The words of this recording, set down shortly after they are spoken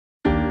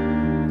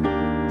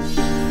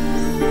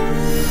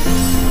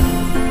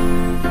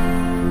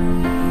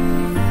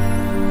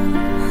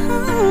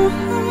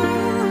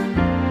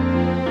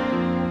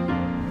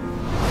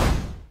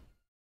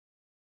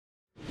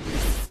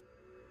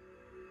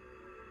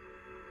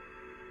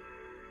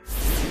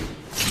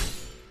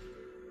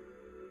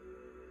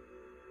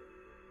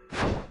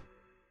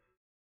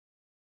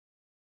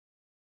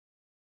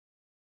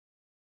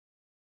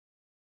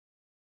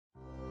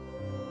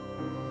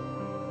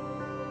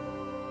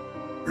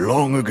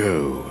Long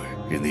ago,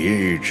 in the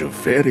age of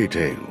fairy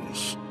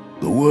tales,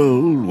 the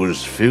world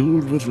was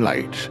filled with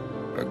light,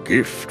 a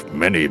gift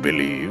many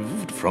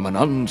believed from an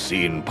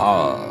unseen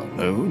power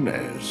known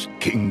as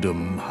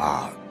Kingdom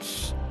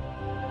Hearts.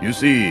 You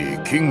see,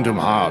 Kingdom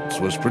Hearts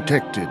was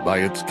protected by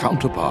its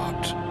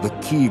counterpart, the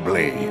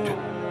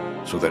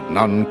Keyblade, so that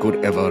none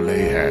could ever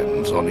lay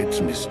hands on its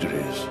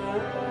mysteries.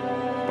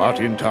 But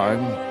in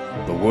time,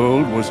 the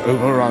world was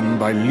overrun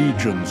by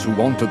legions who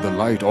wanted the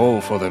light all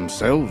for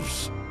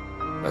themselves,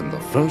 and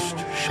the first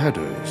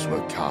shadows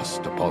were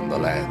cast upon the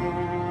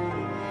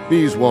land.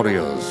 These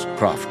warriors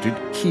crafted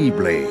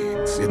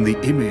Keyblades in the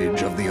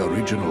image of the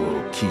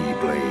original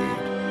Keyblade,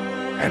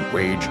 and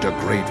waged a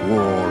great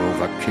war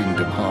over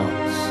Kingdom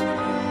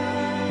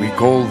Hearts. We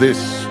call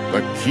this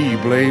the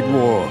Keyblade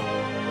War.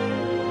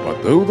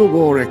 But though the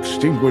war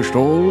extinguished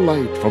all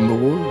light from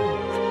the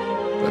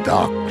world, the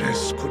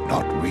darkness could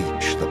not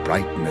reach the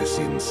brightness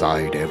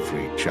inside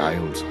every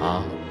child's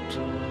heart.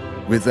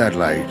 With that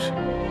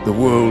light, the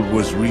world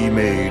was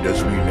remade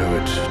as we know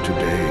it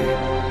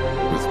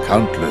today, with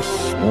countless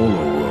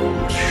smaller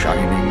worlds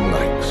shining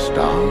like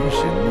stars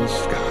in the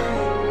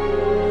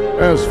sky.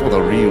 As for the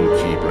real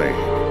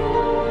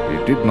Keyblade,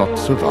 it did not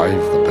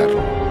survive the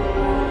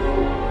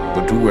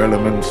battle. The two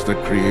elements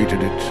that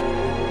created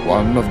it,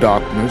 one of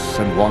darkness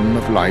and one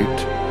of light,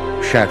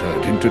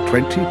 shattered into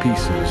 20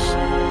 pieces,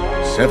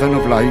 7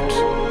 of light,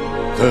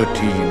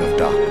 13 of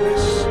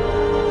darkness.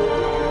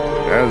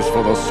 As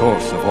for the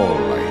source of all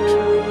light,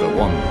 the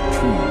one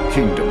true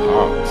Kingdom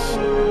Hearts,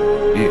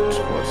 it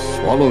was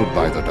swallowed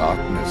by the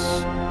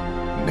darkness,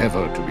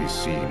 never to be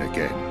seen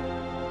again.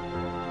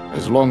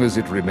 As long as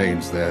it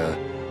remains there,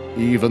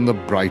 even the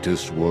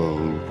brightest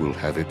world will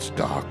have its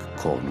dark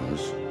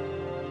corners.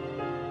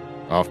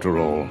 After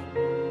all,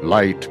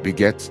 light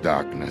begets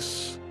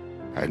darkness,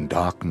 and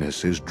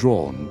darkness is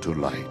drawn to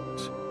light.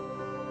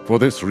 For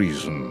this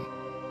reason,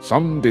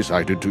 some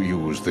decided to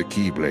use the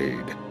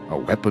Keyblade, a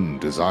weapon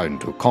designed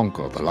to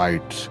conquer the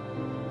light,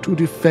 to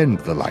defend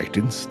the light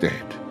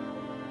instead.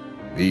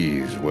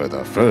 These were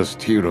the first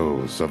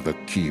heroes of the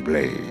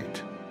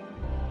Keyblade.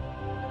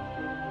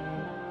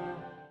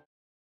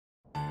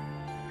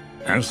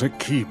 As a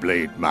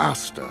Keyblade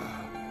master,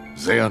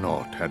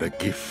 Xehanort had a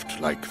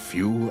gift like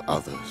few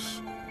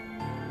others.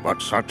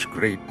 But such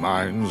great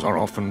minds are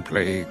often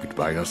plagued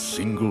by a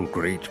single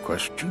great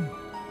question.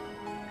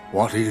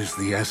 What is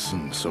the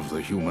essence of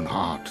the human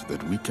heart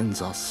that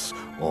weakens us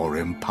or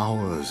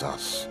empowers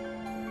us?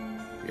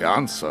 The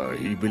answer,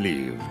 he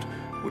believed,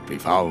 would be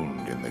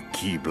found in the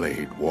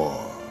Keyblade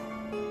War.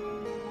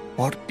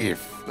 What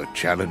if the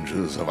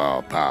challenges of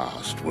our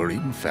past were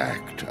in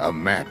fact a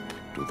map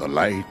to the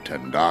light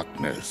and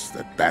darkness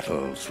that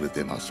battles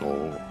within us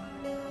all?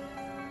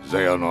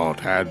 Xehanort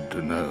had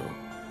to know,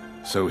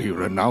 so he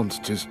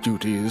renounced his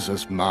duties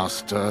as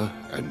master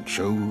and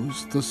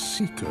chose the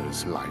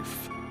Seeker's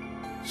life.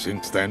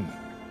 Since then,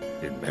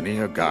 in many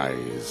a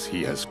guise,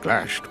 he has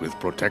clashed with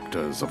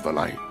protectors of the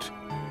light,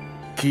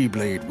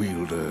 Keyblade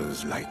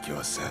wielders like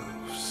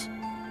yourselves.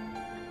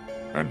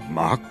 And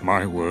mark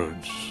my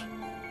words,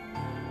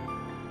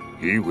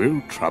 he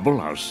will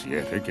trouble us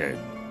yet again.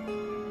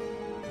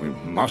 We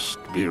must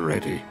be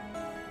ready.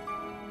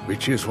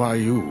 Which is why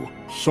you,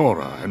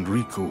 Sora and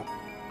Riku,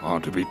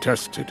 are to be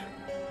tested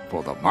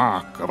for the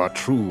mark of a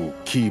true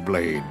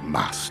Keyblade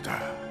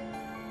master.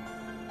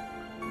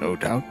 No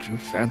doubt you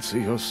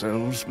fancy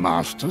yourselves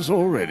masters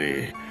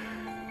already,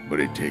 but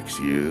it takes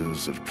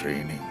years of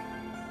training.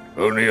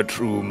 Only a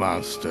true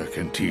master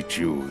can teach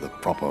you the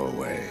proper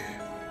way.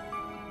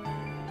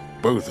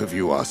 Both of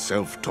you are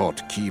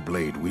self-taught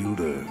Keyblade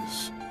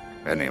wielders,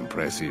 an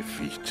impressive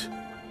feat.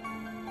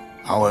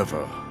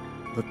 However,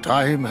 the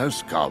time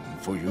has come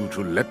for you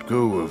to let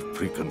go of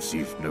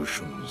preconceived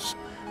notions,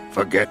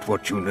 forget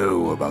what you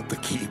know about the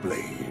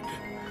Keyblade,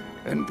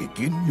 and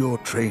begin your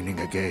training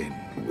again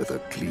with a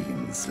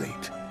clean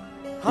slate.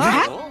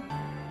 Huh?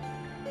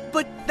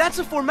 But that's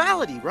a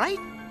formality, right?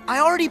 I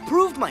already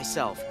proved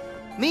myself.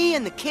 Me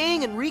and the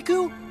King and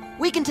Riku,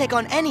 we can take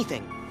on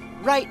anything.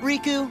 Right,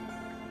 Riku?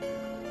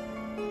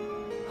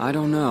 I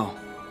don't know.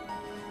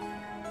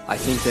 I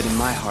think that in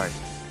my heart,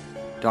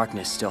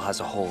 darkness still has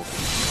a hold.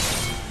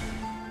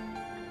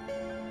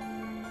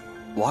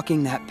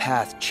 Walking that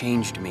path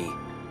changed me.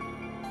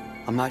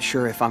 I'm not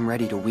sure if I'm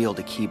ready to wield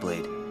a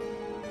Keyblade.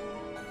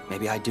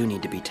 Maybe I do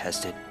need to be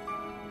tested.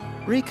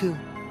 Riku.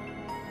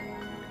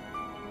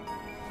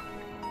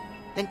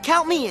 Then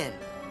count me in.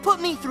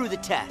 Put me through the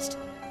test.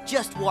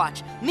 Just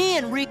watch. Me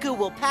and Riku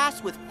will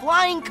pass with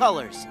flying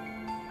colors.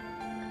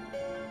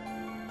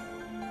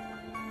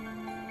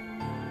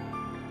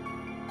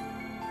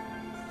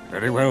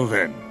 Very well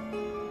then.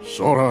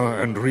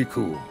 Sora and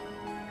Riku,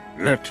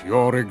 let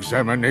your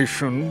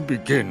examination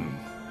begin.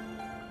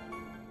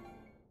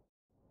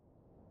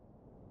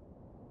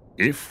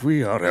 If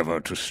we are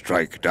ever to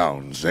strike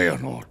down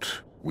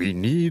Xehanort, we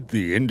need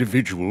the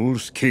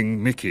individuals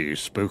King Mickey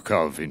spoke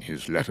of in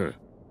his letter.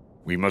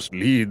 We must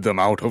lead them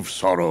out of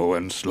sorrow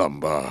and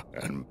slumber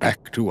and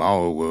back to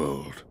our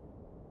world.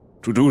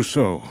 To do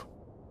so,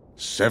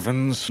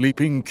 7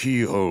 sleeping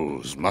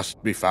keyholes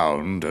must be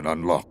found and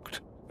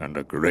unlocked, and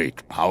a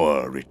great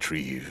power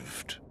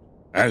retrieved.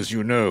 As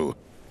you know,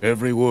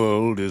 every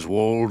world is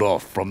walled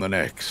off from the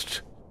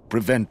next,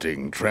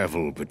 preventing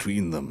travel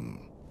between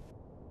them.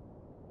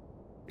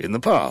 In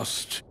the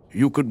past,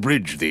 you could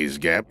bridge these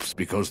gaps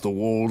because the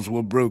walls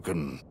were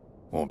broken,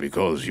 or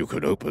because you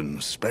could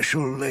open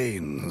special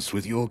lanes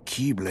with your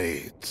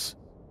keyblades.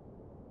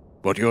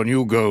 But your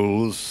new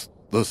goals,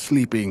 the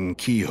sleeping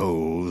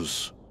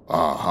keyholes,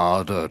 are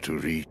harder to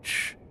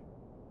reach.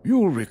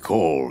 You'll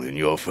recall in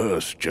your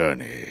first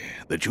journey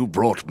that you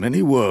brought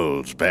many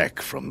worlds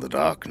back from the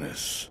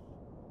darkness,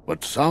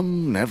 but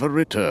some never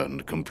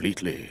returned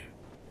completely.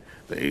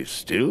 They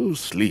still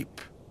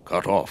sleep,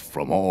 cut off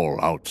from all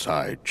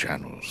outside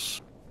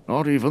channels.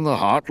 Not even the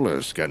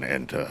Heartless can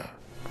enter.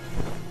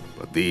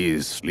 But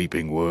these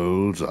sleeping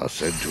worlds are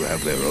said to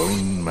have their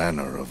own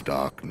manner of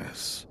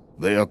darkness.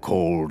 They are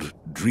called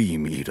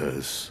Dream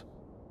Eaters.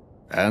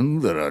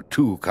 And there are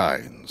 2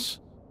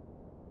 kinds.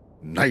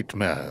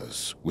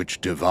 Nightmares,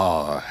 which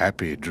devour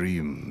happy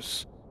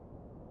dreams,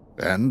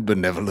 and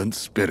benevolent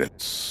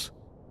spirits,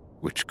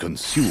 which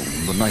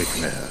consume the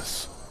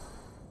nightmares.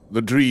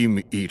 The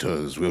Dream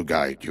Eaters will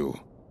guide you,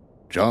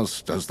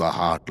 just as the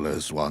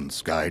Heartless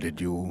once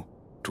guided you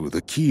to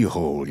the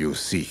keyhole you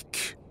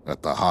seek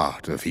at the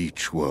heart of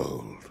each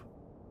world.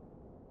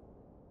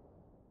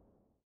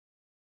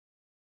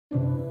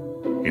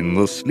 In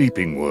the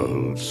sleeping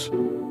worlds,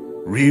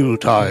 real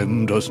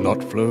time does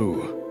not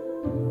flow.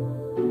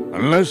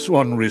 Unless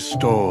one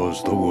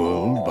restores the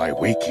world by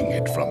waking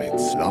it from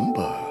its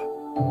slumber,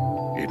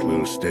 it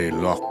will stay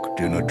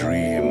locked in a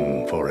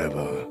dream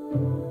forever.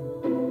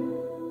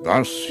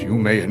 Thus, you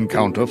may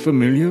encounter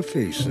familiar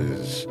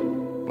faces,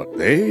 but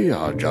they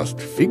are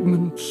just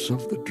figments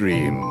of the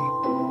dream.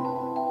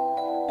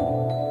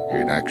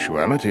 In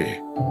actuality,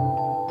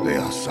 they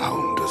are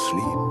sound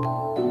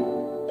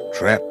asleep,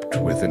 trapped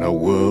within a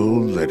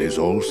world that is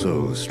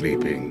also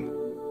sleeping.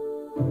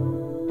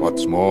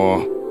 What's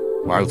more,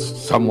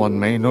 whilst someone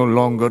may no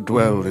longer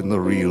dwell in the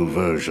real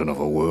version of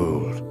a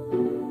world,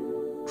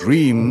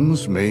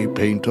 dreams may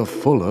paint a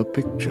fuller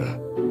picture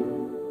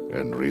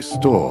and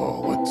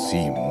restore what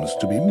seems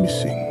to be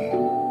missing.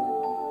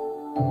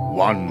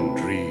 One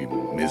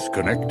dream is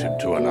connected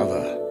to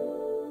another,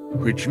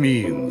 which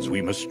means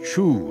we must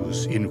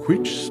choose in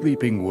which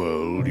sleeping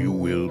world you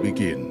will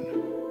begin.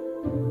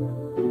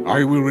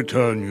 I will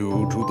return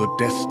you to the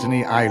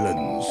Destiny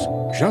Islands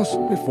just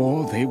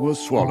before they were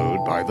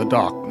swallowed by the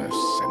darkness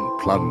and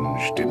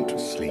plunged into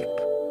sleep.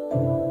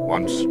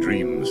 Once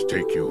dreams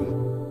take you,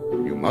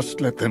 you must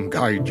let them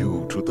guide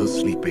you to the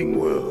sleeping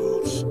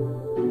worlds.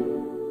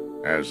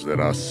 As there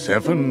are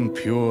 7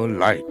 pure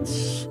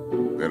lights,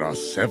 there are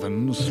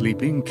 7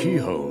 sleeping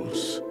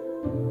keyholes.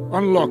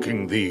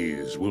 Unlocking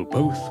these will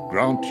both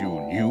grant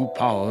you new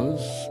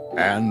powers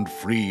and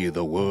free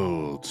the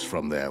worlds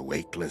from their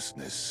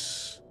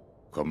wakelessness.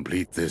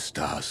 Complete this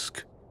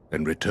task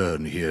and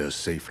return here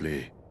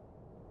safely,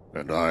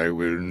 and I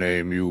will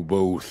name you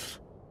both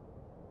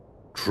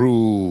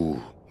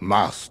True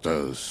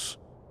Masters.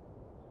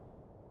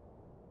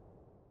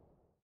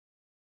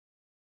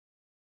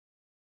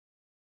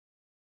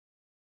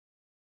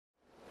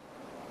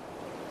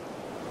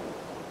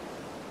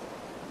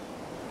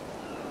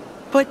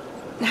 But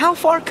how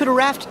far could a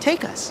raft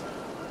take us?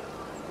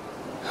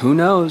 Who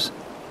knows?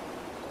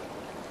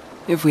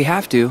 If we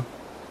have to,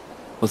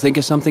 we'll think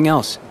of something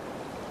else.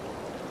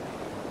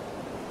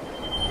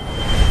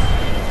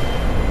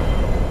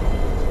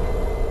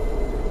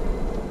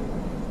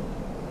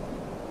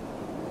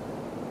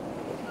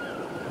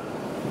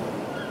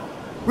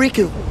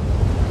 Riku,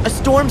 a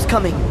storm's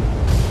coming.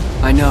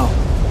 I know.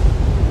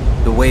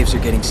 The waves are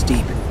getting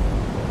steep.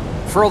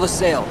 Furl the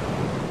sail.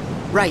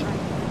 Right.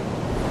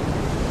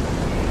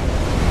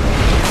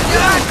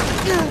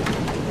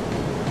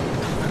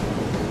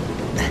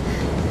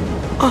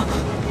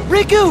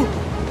 Riku!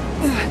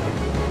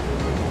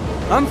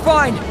 I'm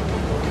fine.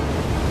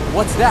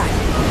 What's that?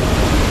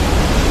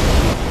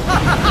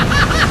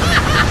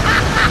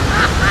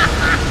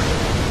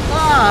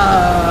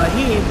 Oh,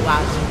 he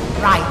was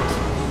right.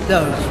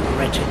 Those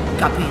wretched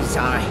guppies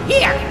are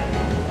here.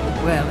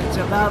 Well, it's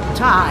about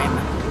time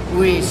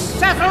we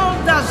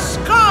settled the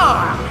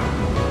score.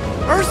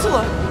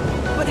 Ursula!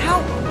 But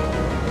how...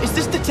 Is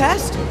this the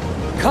test?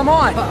 Come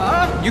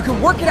on! You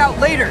can work it out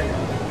later!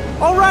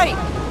 All right!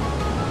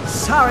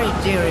 Sorry,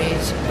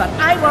 dearies, but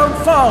I won't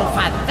fall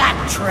for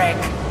that trick.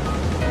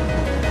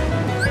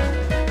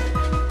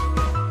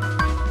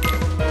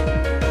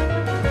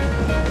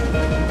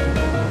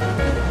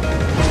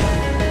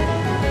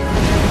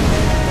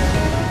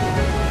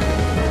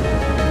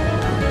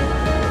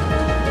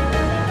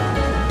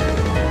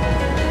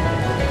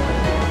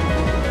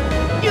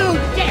 You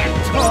dare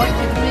toy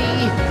with me,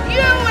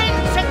 you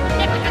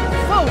insignificant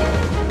fool!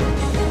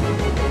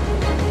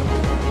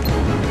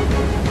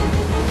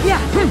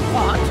 Yeah,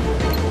 what?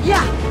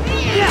 Yeah,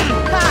 yeah,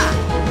 ha!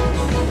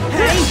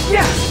 Hey,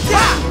 yeah!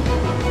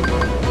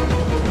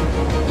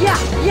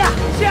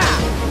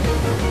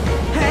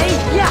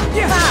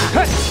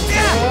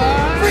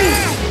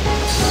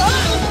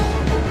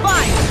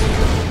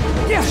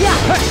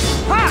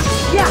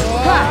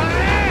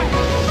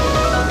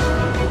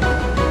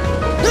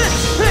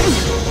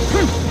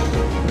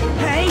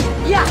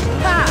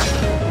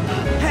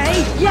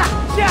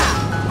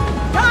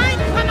 Time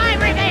for my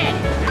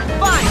revenge!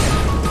 Fine!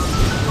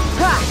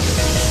 Ha!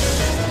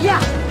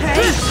 Yeah!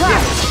 Hey!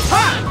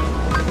 Ha!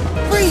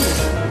 Freeze!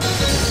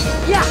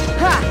 Yeah!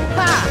 Ha!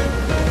 Ha!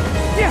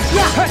 Yeah!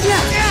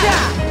 Yeah!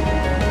 Yeah!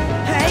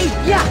 Hey!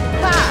 Yeah!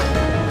 Ha!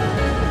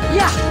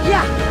 Yeah!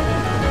 Yeah!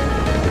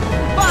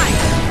 Fine!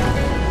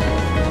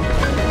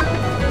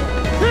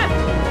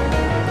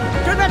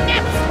 To the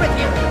depths with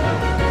you!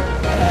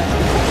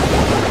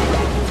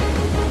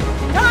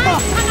 Time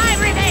for my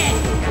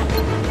revenge!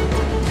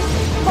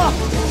 Oh!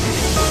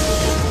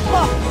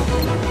 Oh!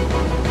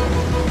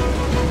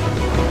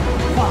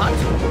 What?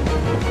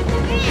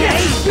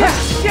 Hey! Yeah!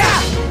 Yeah!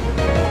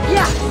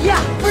 Yeah!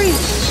 Yeah!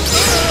 Freeze!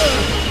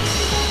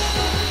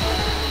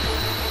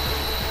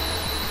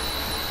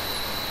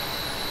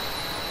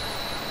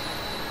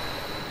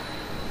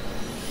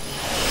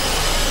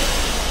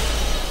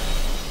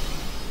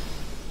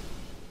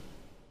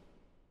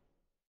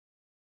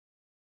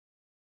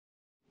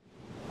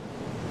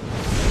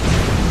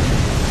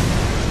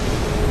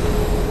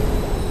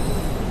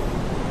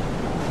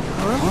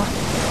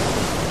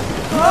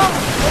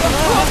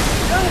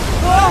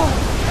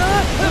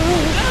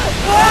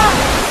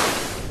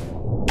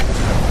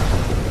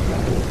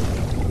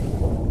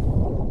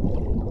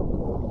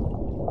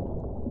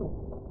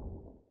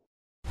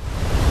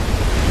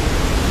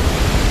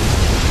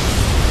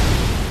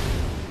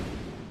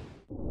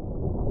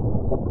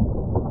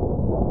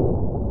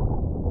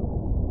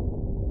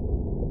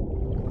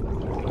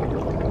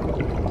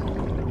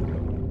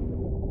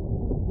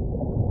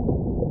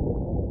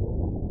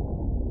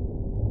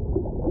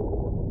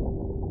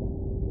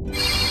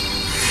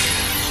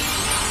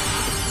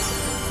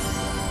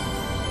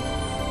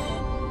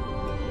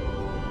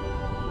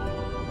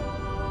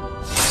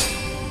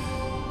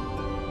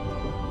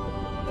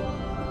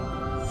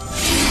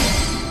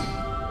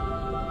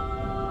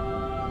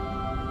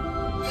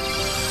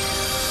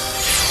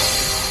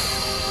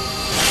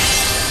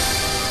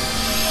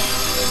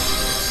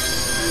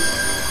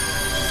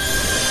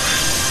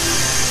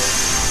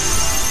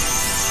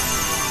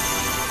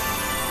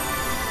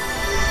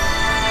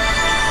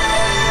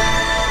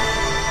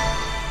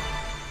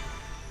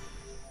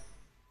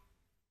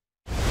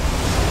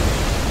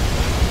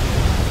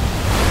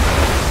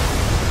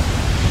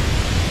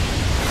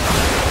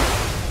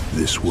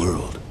 This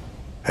world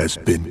has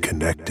been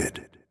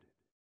connected.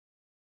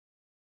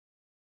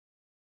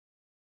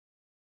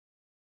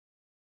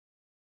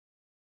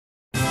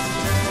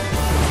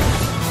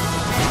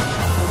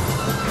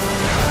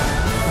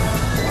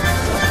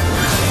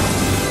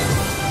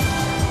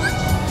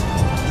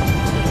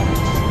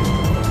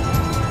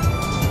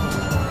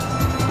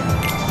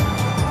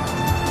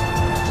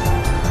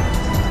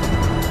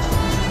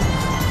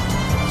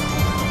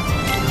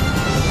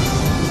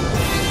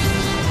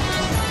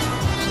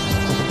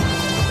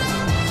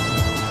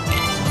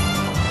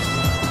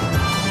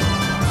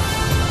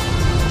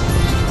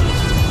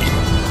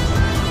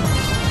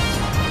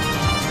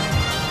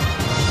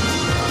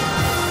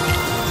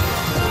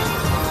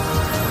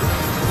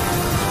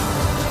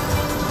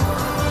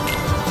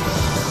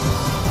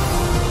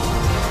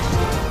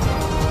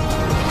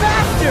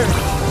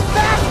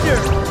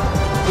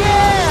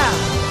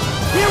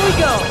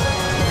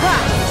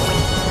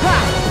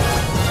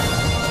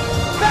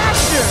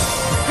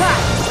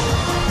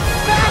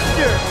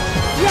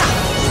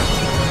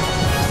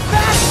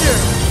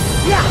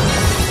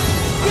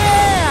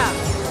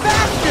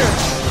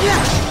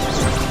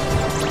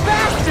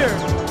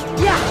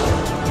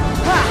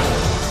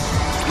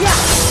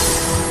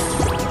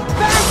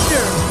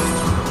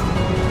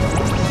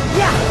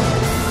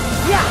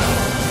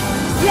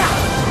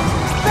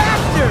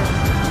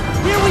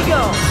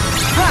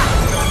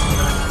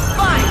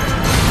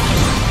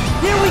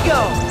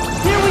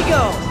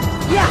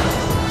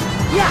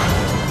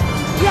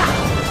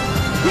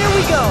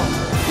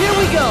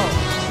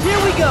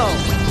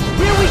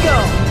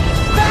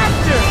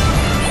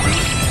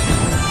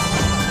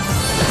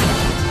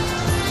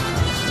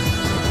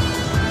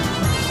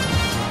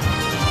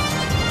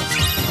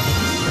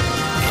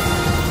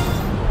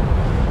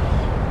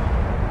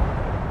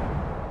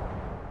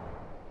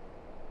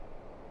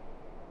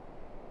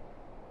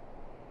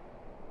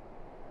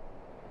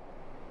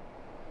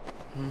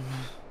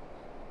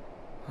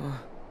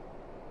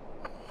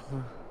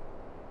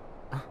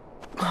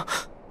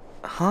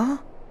 Huh?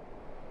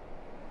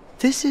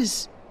 This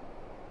is...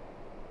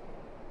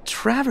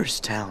 Traverse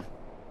Town.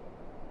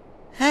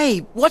 Hey,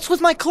 what's with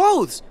my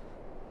clothes?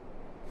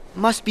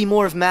 Must be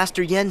more of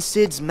Master Yen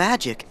Sid's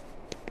magic.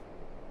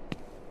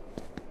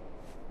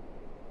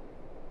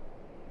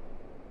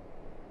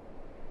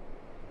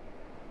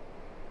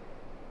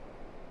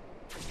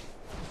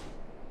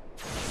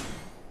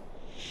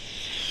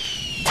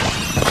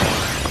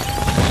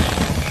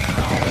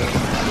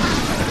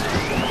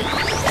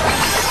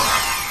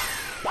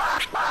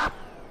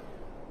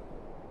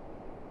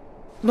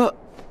 But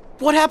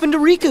what happened to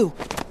Riku?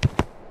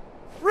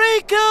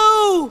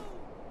 Riku!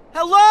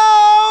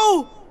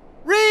 Hello?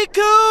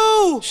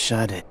 Riku!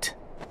 Shut it.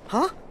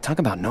 Huh? Talk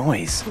about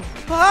noise.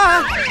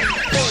 Ah!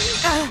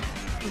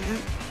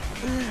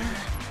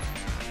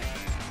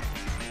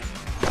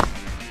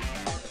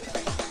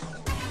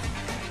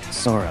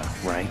 Sora,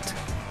 right?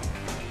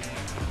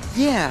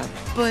 Yeah,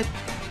 but,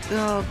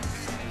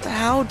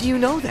 how do you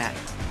know that?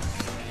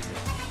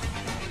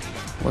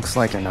 Looks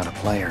like you're not a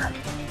player.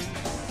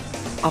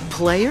 A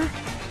player?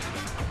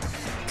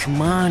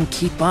 Come on,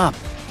 keep up.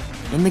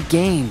 In the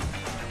game.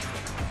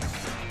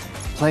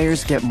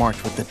 Players get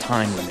marked with the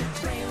time limit.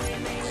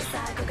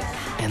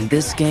 And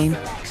this game,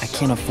 I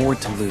can't afford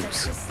to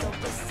lose.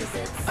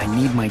 I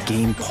need my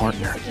game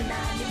partner.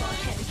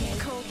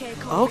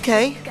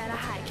 Okay.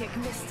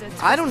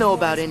 I don't know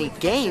about any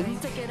game,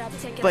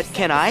 but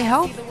can I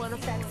help?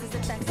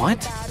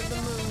 What?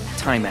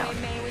 Time out.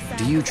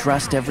 Do you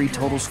trust every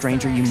total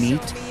stranger you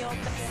meet?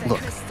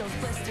 Look,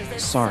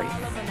 sorry,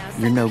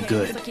 you're no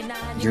good.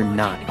 You're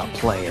not a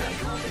player.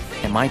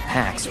 And my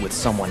pack's with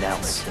someone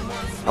else.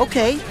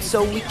 Okay,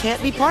 so we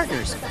can't be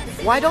partners.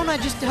 Why don't I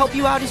just help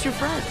you out as your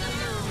friend?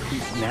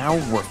 Now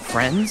we're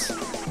friends?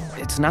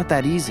 It's not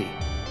that easy.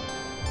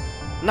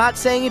 Not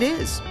saying it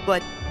is,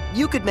 but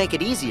you could make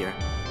it easier.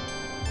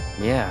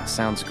 Yeah,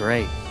 sounds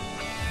great.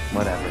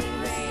 Whatever.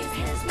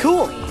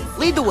 Cool!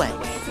 Lead the way.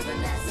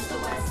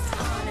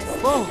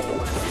 Whoa.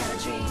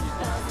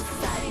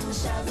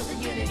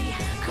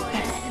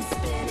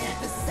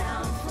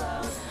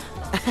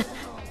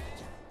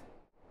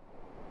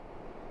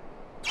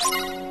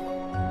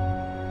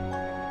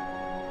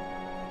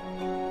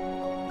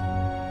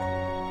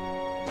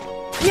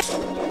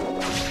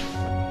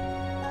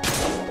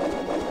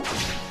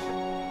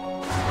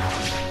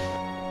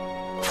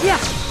 Yeah!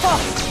 Oh!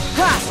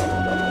 Ha!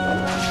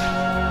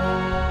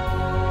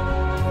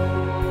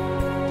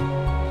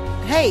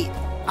 Hey,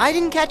 I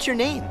didn't catch your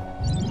name.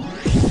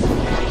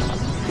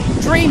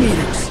 Dream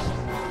Eaters!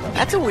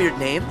 That's a weird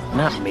name.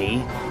 Not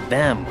me.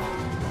 Them.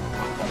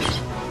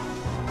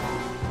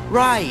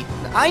 Right,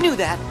 I knew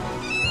that.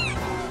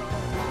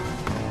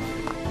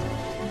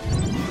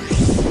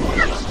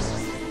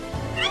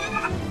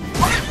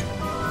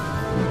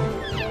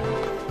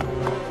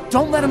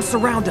 Don't let them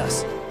surround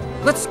us.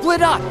 Let's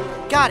split up.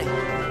 Got it.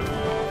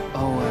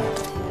 Oh,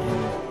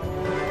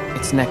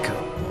 it's Neku.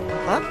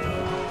 Huh?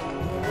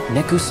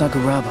 Neku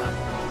Sakuraba.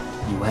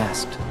 You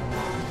asked.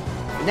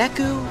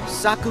 Neku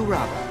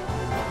Sakuraba.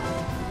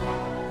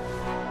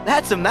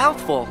 That's a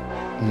mouthful.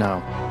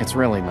 No, it's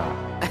really not.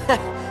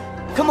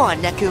 Come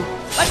on, Neku.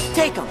 Let's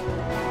take him.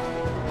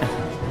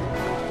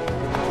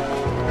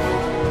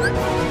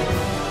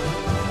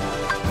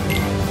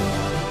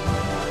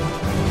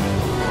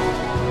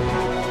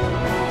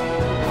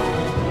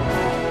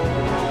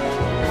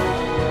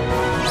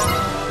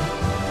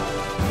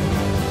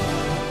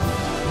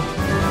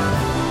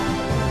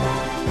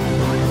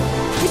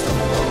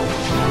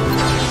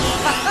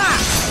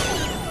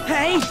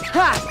 Hey!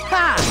 Ha!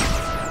 Ha!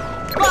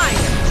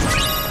 Fire!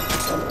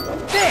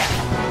 There!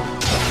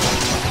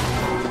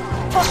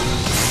 Ha!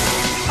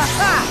 Ha!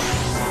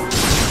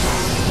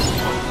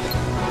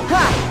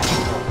 Ha!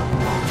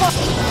 Ha!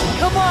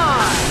 Come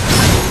on!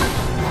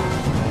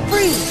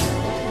 Freeze!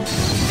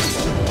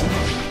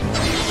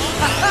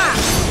 Ha! Ha!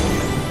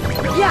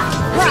 Yeah!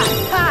 Ha!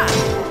 Ha!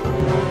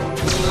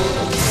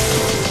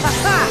 Ha!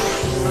 Ha!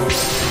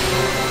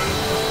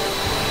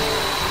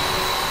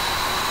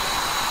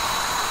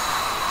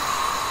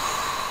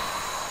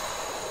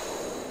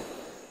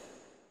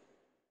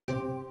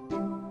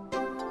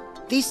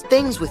 These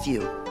things with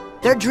you,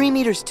 they're Dream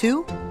Eaters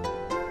too?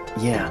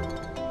 Yeah.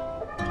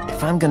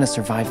 If I'm gonna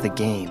survive the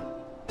game,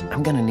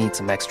 I'm gonna need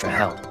some extra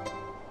help.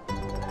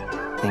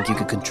 Think you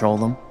could control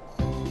them?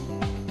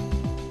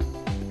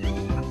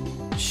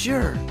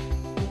 Sure.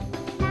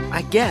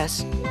 I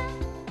guess.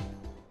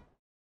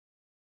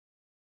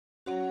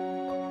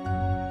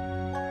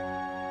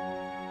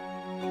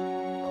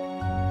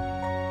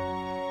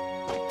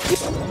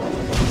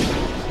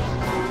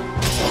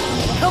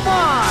 Come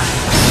on!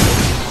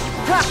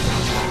 Ha!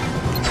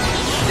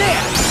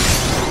 There!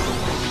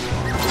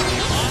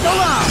 Go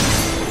on!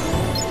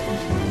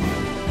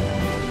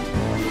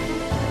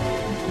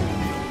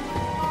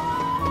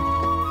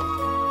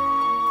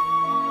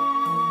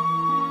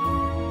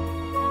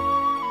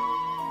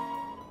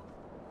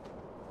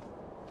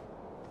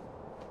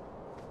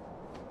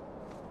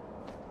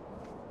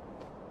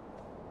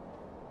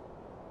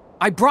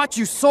 I brought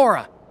you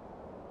Sora!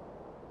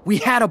 We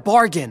had a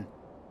bargain!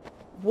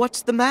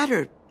 What's the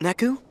matter,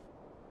 Neku?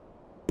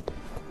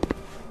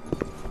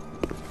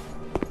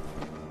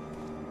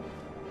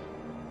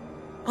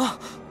 Oh,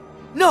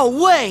 no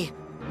way!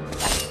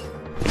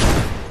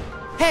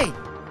 Hey!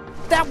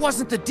 That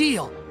wasn't the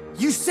deal!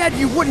 You said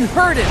you wouldn't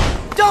hurt him!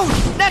 Don't!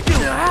 Neku!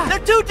 They're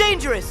too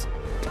dangerous!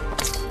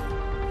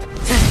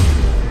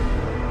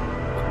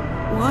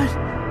 What?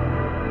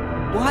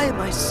 Why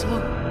am I so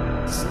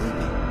sleepy?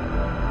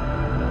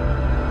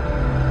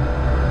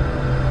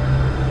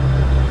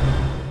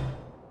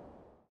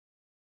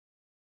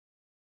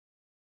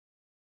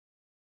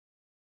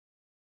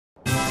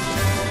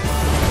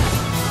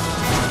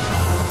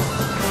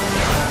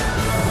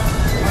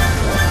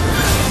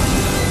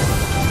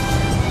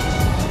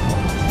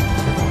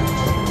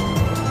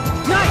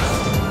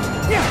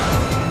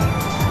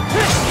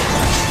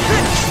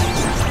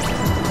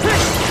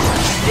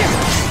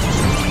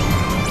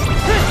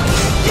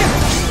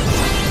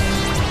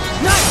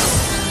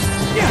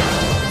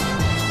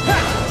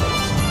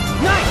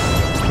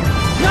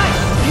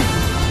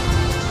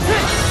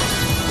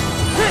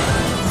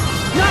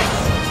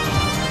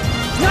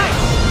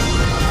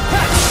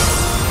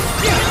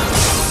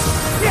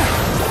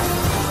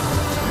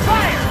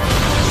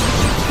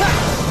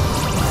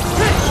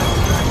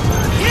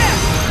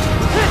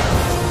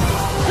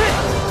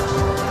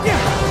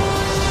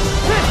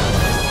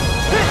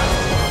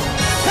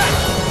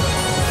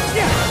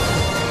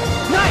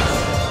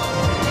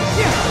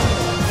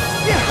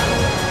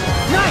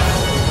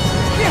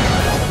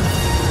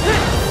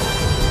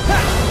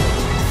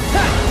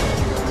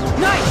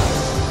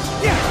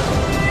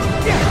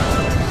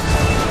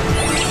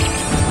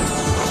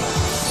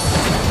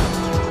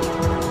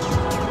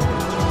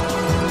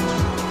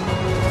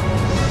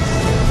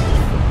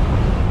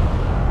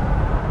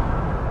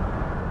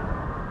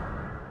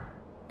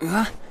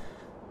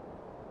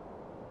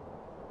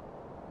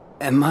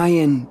 Am I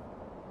in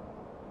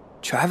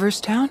Traverse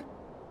Town?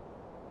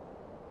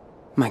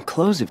 My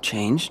clothes have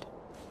changed.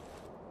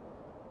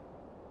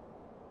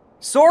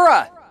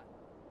 Sora!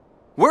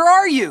 Where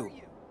are you?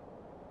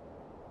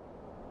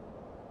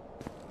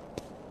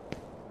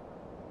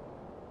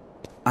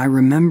 I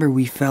remember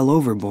we fell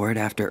overboard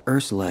after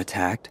Ursula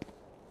attacked,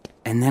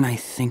 and then I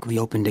think we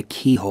opened a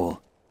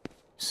keyhole.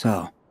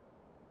 So,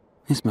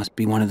 this must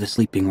be one of the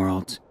sleeping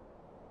worlds.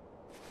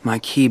 My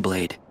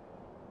Keyblade.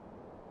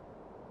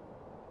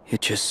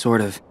 It just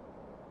sort of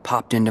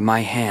popped into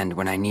my hand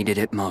when I needed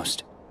it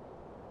most.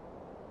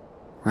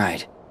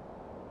 Right.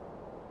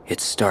 It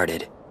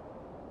started.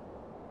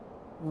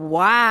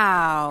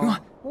 Wow.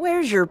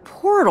 Where's your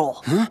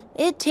portal? Huh?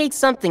 It takes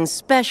something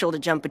special to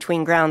jump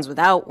between grounds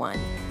without one.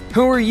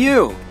 Who are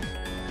you?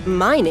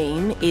 My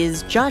name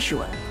is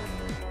Joshua.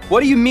 What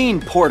do you mean,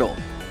 portal?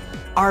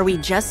 Are we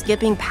just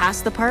skipping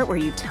past the part where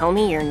you tell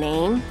me your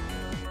name?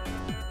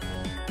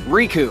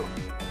 Riku.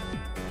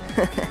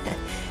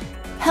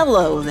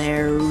 Hello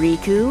there,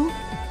 Riku.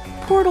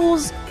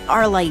 Portals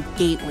are like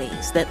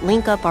gateways that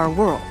link up our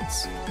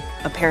worlds.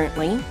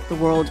 Apparently, the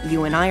world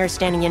you and I are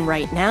standing in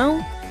right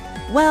now,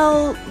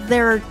 well,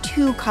 there are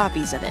 2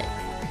 copies of it.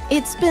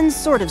 It's been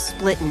sort of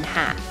split in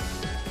half.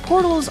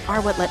 Portals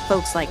are what let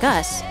folks like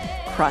us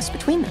cross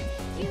between them.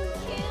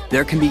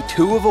 There can be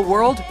 2 of a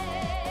world?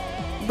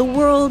 The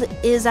world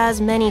is as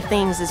many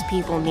things as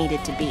people need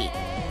it to be.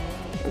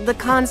 The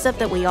concept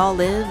that we all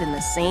live in the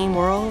same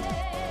world,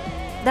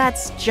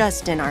 that's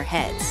just in our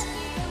heads.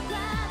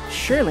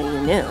 Surely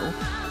you knew.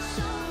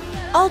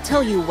 I'll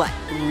tell you what,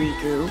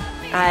 Riku.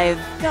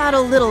 I've got a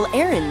little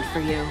errand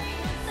for you.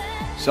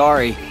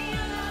 Sorry.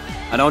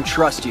 I don't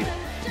trust you.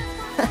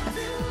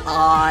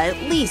 Aw, at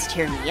least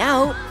hear me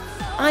out.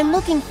 I'm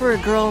looking for a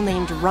girl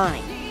named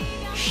Rhyme.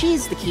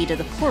 She's the key to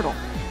the portal.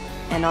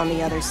 And on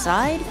the other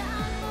side,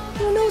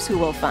 who knows who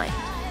we'll find?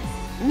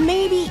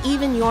 Maybe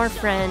even your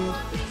friend,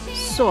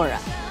 Sora.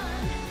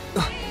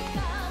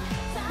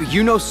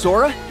 You know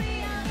Sora?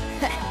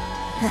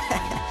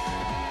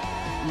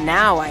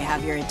 Now I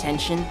have your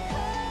attention.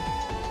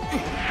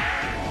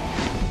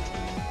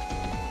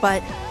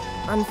 But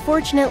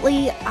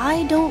unfortunately,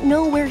 I don't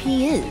know where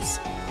he is.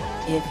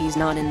 If he's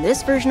not in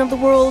this version of the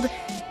world,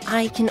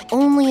 I can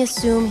only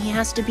assume he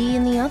has to be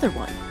in the other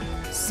one.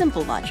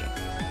 Simple logic.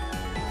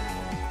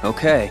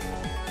 Okay.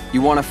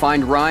 You want to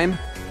find Rhyme?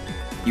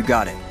 You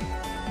got it.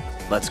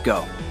 Let's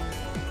go.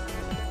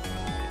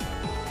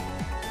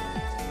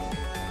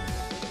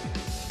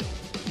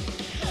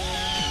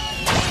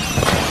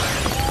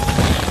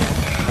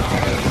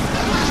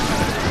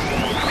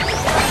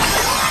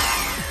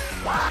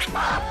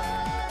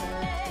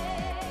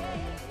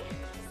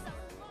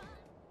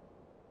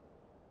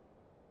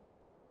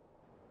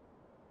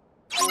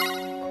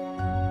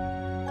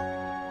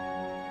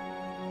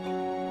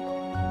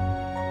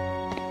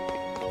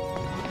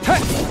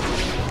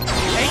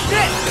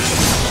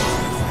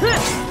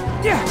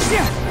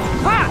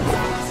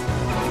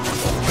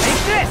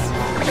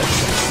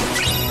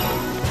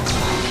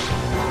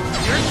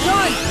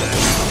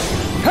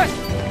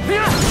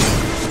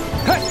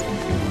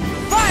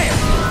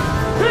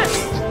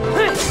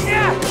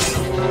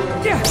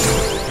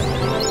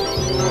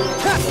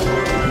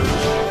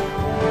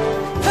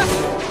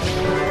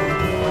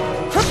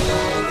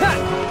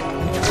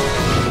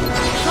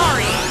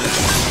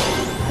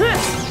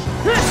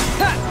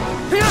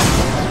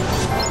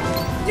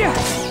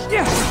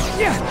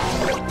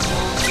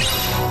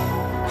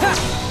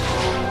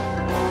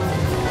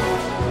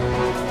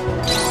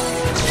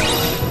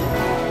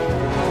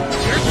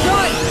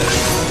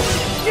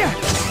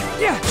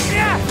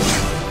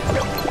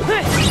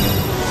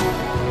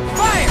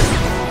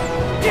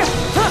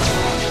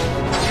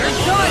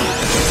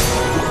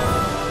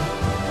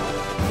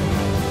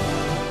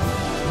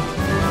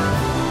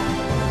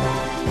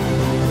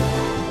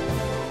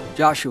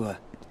 Joshua,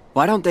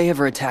 why don't they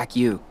ever attack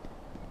you?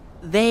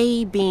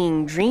 They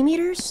being Dream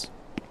Eaters?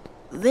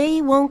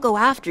 They won't go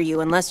after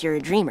you unless you're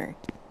a dreamer.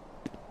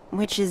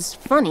 Which is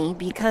funny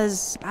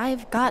because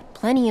I've got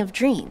plenty of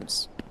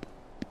dreams.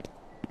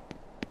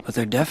 But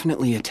they're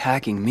definitely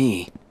attacking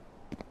me.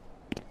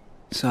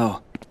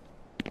 So,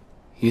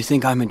 you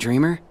think I'm a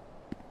dreamer?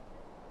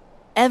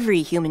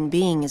 Every human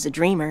being is a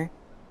dreamer.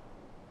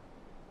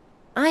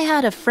 I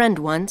had a friend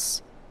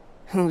once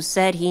who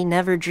said he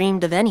never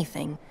dreamed of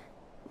anything,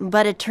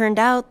 but it turned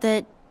out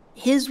that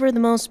his were the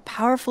most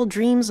powerful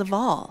dreams of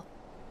all.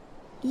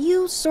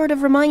 You sort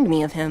of remind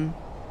me of him.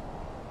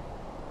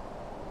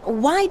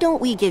 Why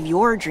don't we give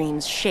your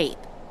dreams shape?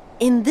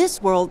 In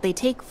this world, they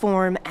take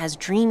form as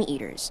Dream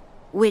Eaters,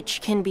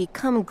 which can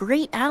become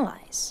great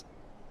allies.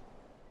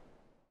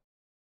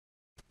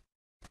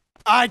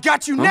 I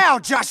got you now,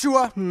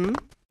 Joshua!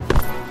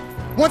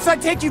 Once I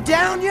take you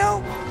down,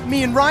 yo,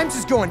 me and Rhymes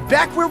is going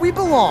back where we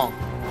belong.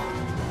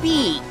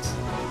 Beat.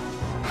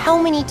 How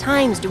many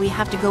times do we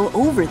have to go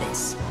over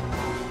this?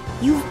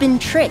 You've been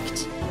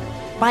tricked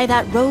by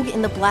that rogue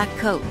in the black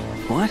coat.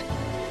 What?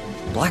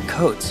 Black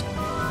coats?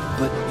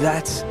 But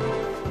that's...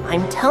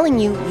 I'm telling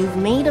you, you've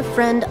made a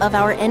friend of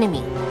our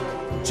enemy.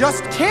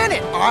 Just can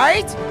it,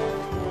 alright?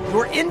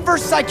 Your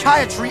inverse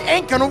psychiatry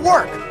ain't gonna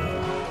work.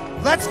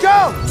 Let's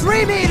go!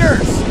 Dream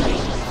Eaters!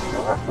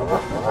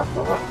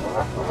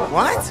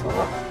 What?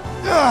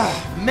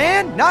 Ugh,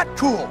 man, not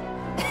cool.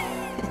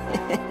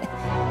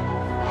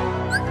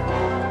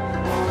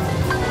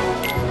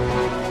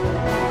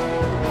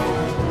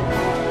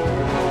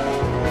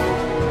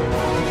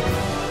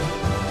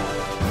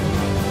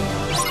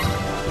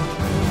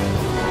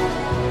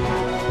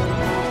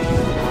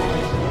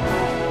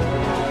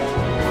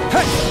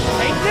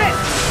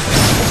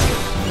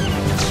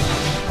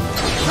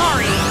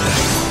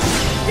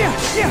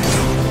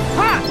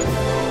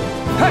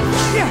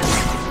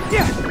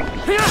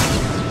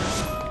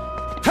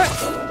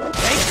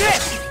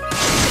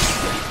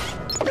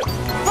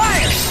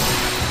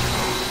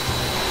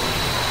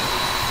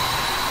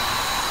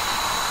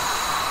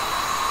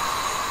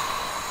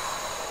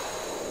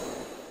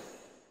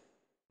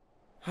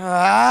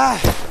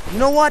 You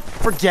know what?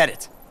 Forget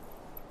it.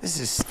 This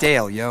is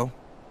stale, yo.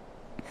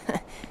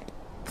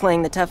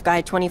 Playing the tough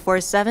guy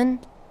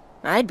 24/7?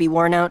 I'd be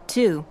worn out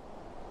too.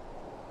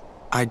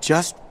 I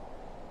just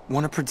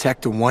want to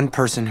protect the one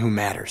person who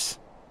matters.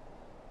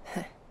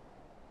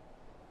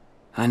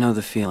 I know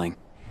the feeling.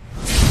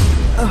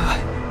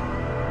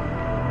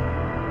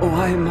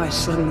 Why am I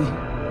suddenly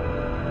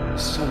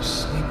so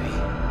sleepy?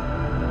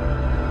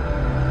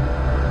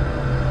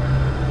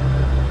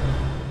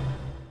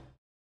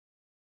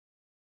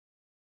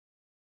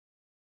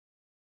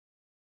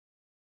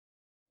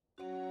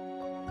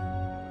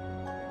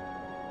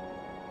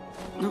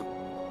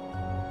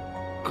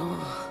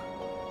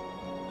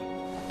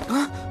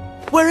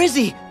 Where is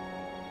he?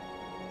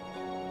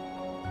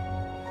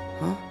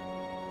 Huh?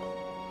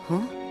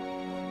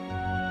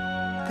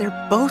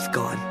 They're both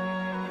gone.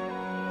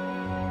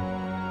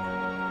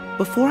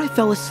 Before I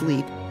fell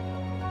asleep,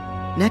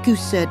 Neku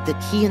said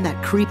that he and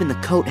that creep in the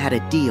coat had a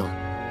deal.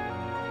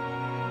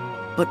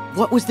 But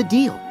what was the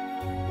deal?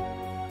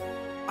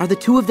 Are the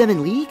two of them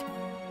in league?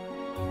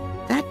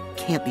 That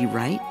can't be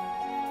right.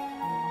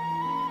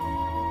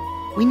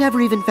 We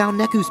never even found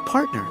Neku's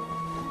partner.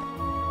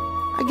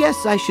 I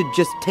guess I should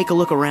just take a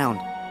look around.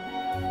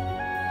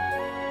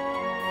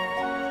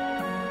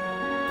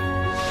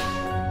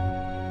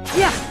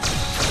 Yeah!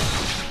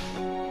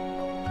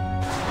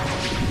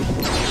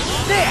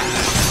 There!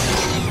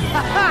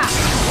 Ha-ha!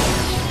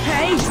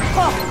 Hey!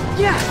 Oh!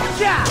 Yeah!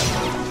 Yeah!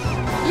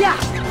 Yeah!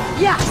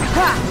 Yeah!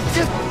 Ha!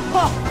 Just...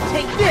 Oh!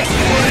 Take this!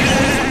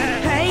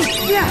 Hey!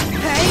 Yeah!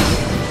 Hey!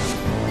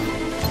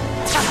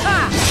 Ha-ha!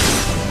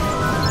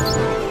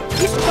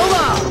 Come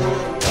on!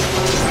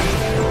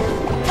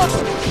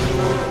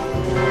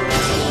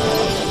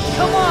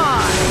 Come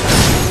on!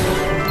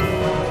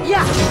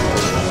 Yeah!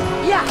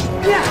 Yeah!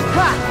 Yeah!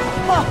 Ha!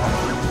 Oh!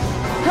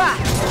 Ha!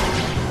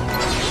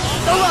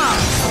 Come on!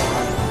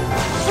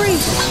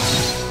 Freeze!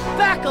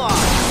 Back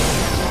off!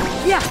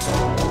 Yeah!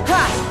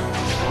 Ha!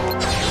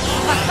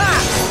 Ha ha!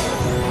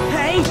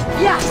 Hey!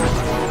 Yeah!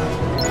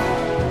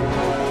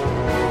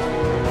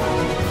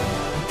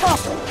 Oh!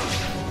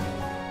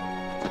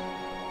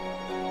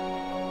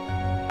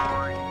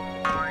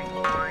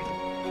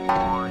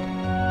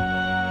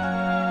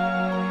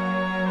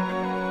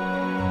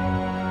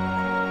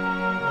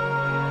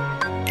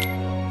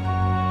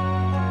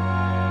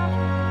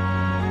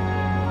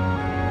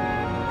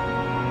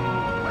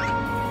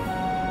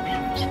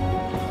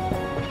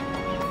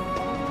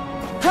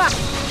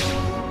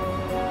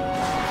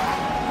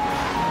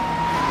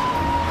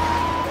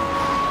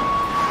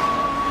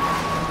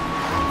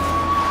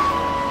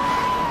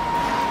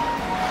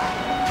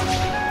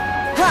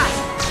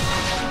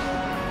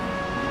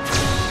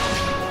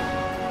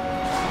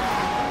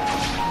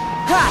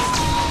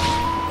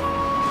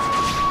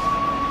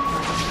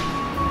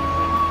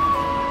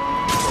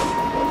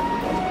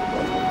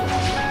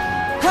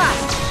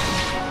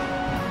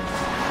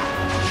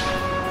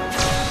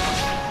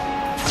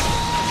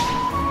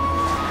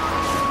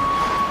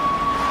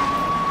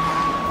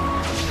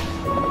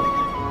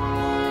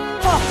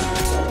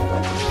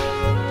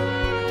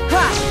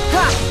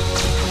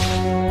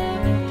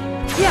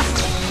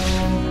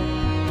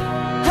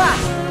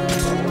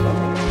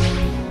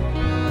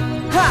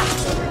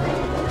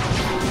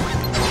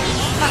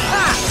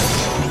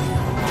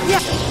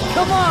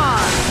 Come on!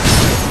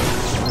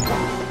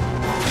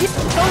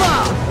 Come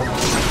on!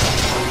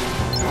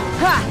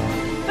 Ha!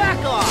 Back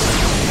off!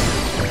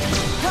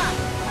 Ha!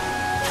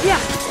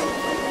 Yeah!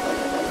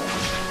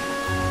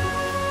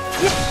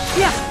 Yeah!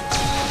 Yeah!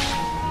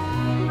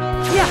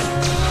 Yeah!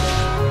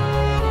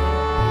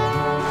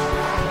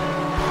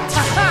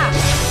 Ha-ha!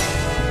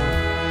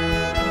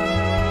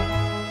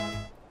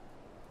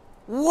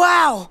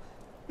 Wow!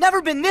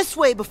 Never been this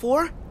way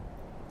before!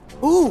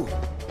 Ooh,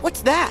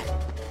 what's that?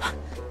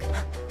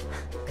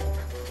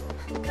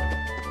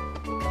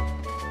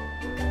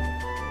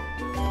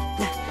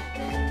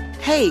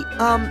 Hey,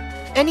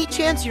 any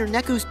chance you're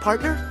Neku's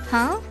partner?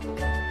 Huh?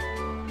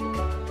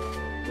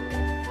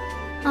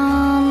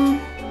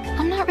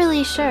 I'm not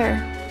really sure.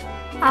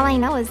 All I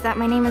know is that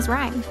my name is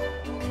Rhyme.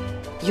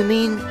 You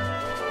mean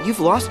you've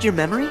lost your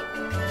memory?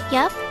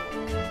 Yep.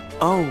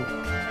 Oh,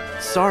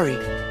 sorry.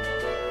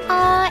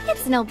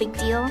 It's no big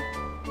deal.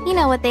 You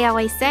know what they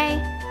always say.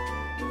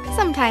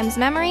 Sometimes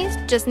memories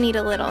just need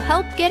a little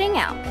help getting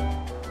out.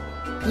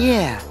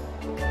 Yeah,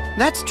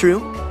 that's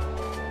true.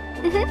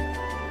 Mhm.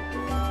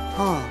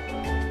 Huh.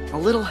 A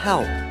little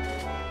help.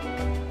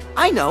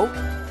 I know.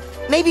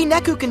 Maybe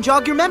Neku can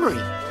jog your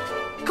memory.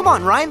 Come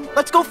on, Rhyme,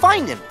 let's go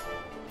find him.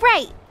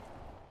 Right.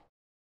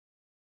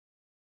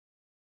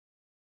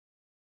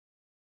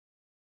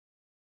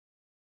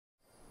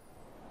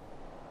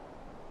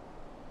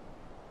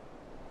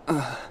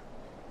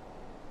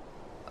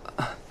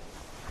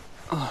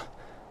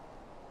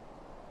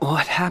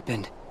 What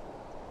happened?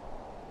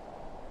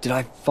 Did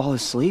I fall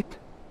asleep?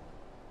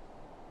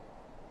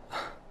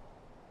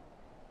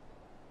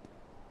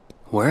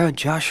 Where are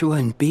Joshua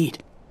and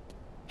Beat?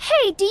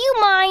 Hey, do you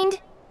mind?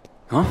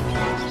 Huh?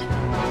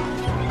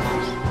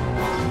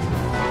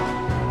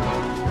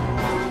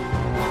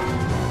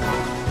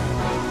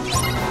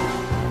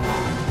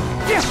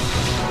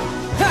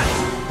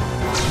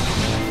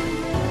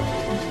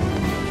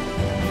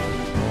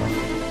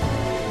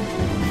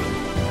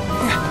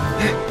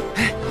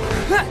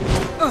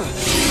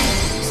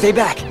 Stay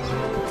back!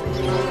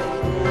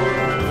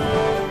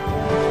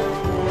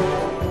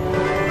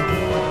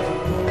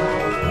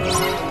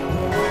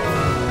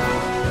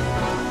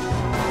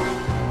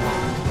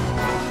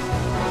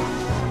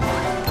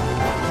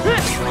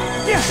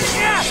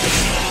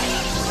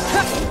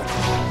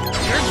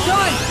 You're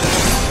done!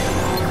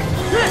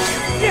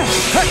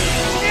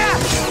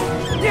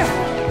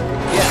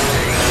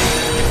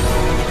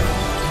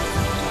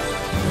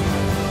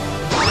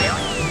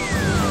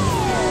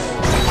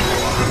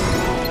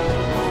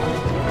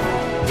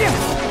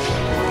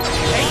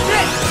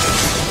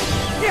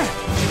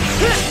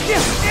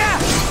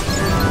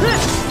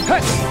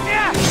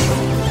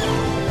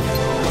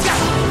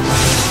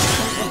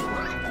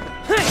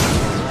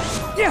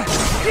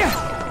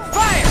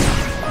 Fire!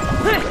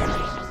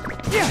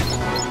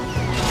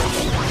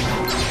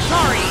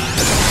 Sorry!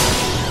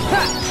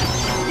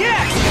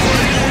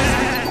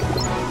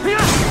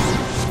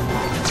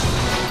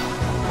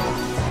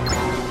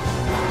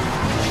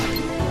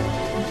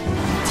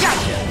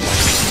 Gotcha!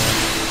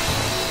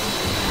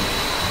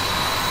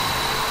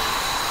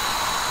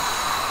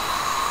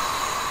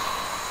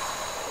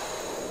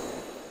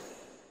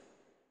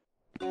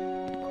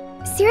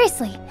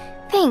 Seriously,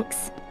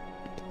 thanks.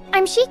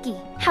 I'm Shiki.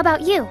 How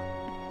about you?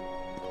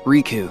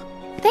 Riku.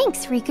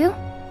 Thanks, Riku.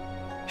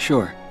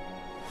 Sure.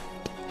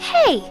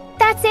 Hey,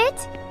 that's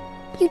it?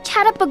 You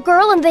chat up a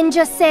girl and then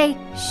just say,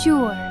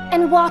 sure,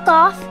 and walk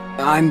off?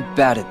 I'm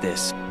bad at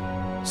this.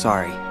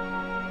 Sorry.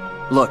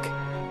 Look,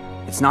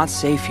 it's not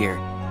safe here.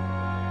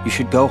 You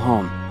should go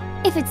home.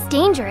 If it's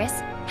dangerous,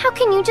 how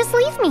can you just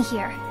leave me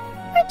here?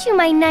 Aren't you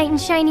my knight in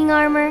shining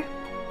armor?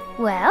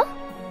 Well?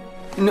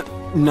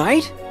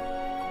 Knight?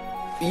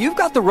 You've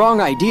got the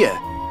wrong idea.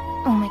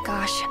 Oh my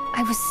gosh,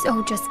 I was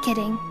so just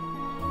kidding.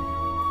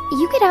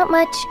 You get out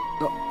much?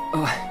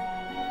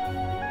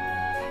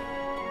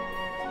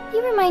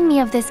 You remind me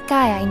of this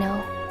guy I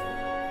know.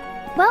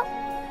 Well,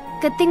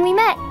 good thing we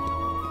met.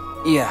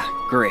 Yeah,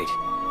 great.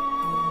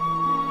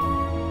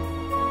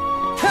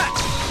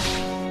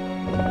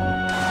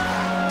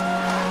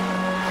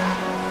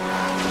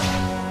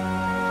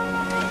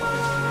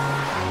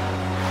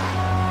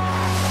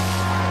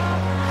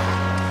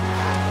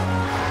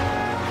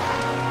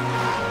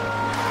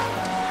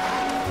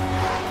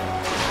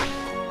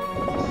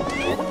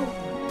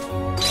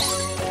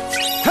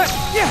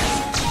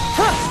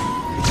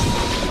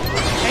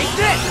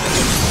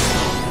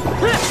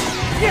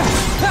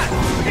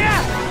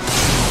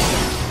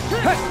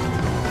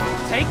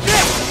 Take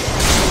this!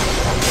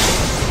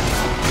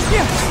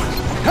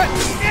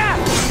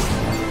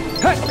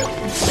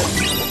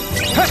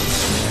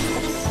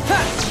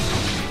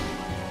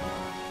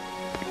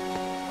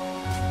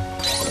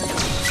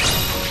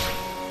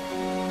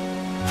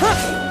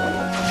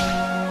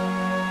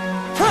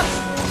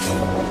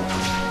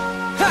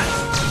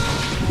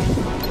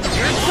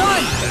 You're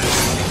done!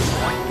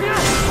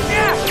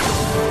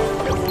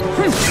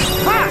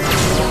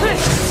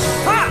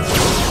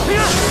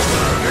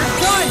 You're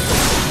done!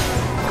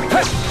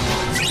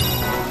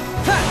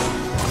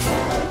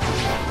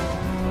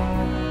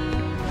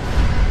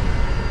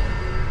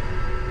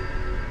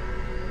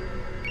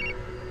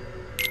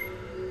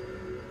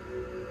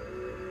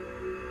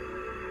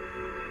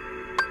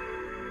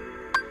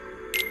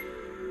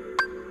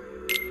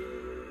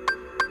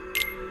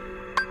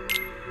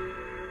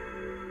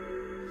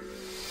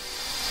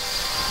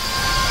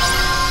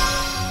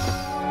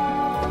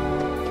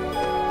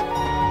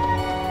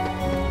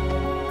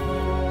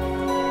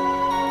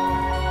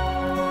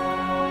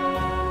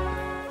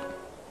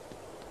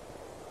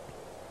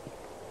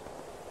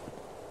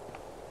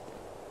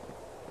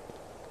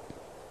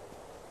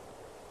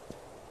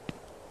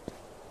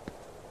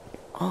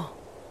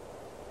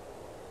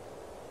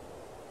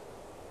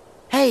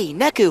 Hey,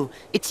 Neku,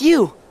 it's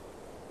you!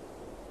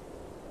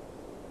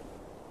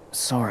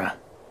 Sora.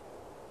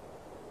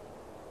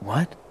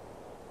 What?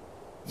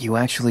 You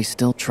actually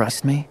still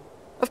trust me?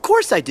 Of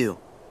course I do.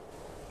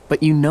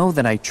 But you know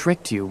that I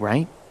tricked you,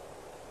 right?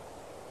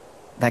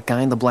 That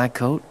guy in the black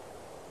coat?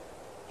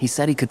 He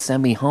said he could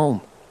send me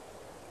home.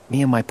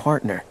 Me and my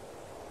partner.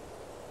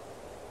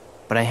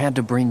 But I had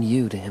to bring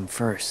you to him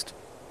first.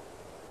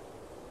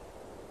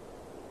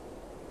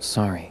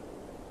 Sorry.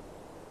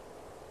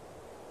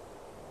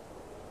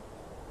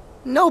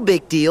 No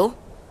big deal.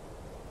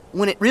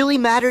 When it really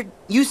mattered,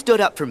 you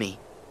stood up for me.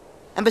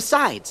 And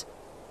besides,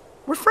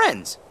 we're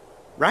friends,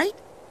 right?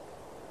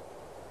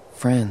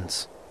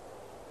 Friends.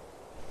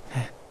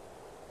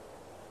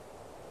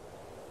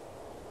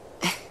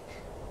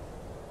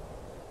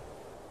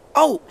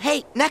 Oh,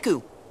 hey,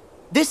 Neku.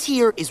 This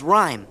here is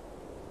Rhyme.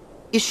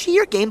 Is she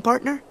your game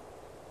partner?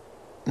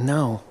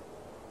 No.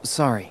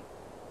 Sorry.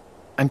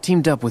 I'm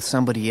teamed up with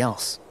somebody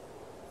else.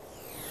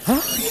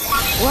 Huh?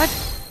 What?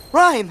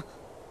 Rhyme!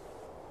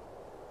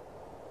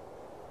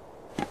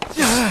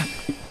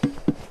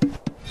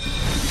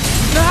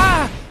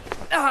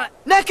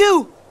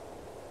 Neku!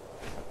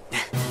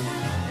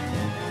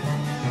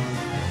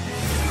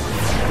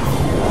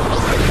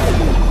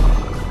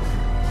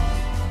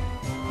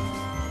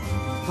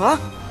 Huh?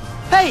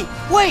 Hey,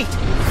 wait!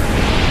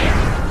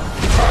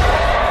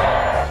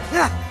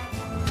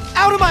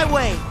 Out of my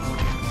way!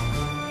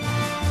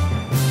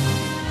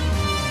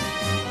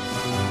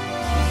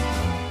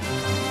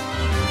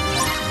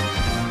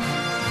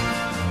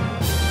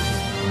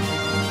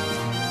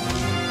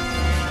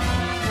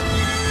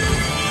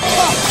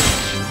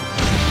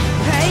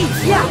 Hey,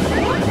 yeah!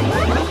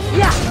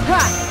 Yeah!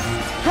 Ha!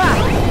 Ha!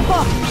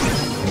 Oh!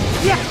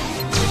 Yeah!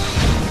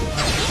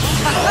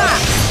 Ha! Ha!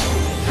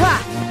 Ha!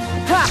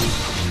 Ha!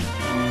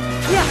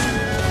 Yeah!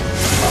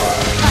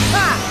 Ha!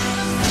 Ha!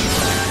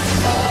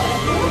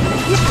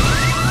 Yeah!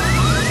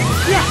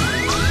 Yeah!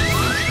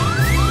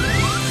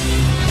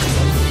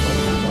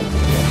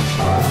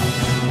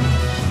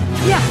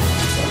 Yeah!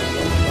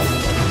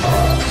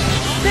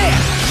 There!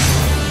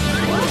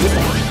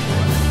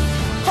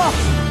 Oh!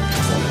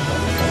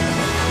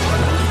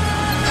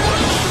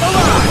 Come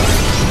on!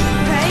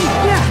 Hey!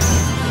 Yeah!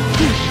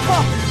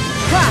 Oh!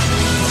 Ha!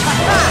 Ha!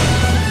 Ha!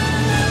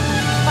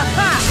 Ha!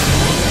 Ha!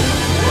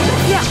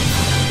 Yeah!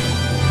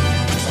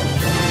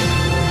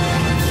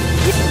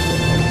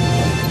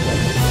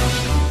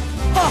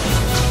 Oh!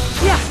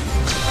 Yeah!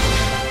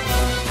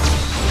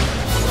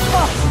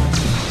 Oh!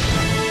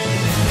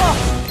 Oh!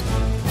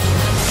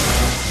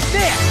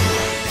 There!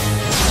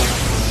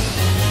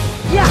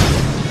 Yeah!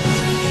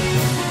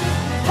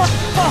 Oh!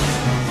 Oh!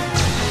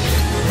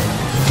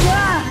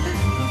 Yeah!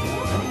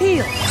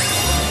 Heal!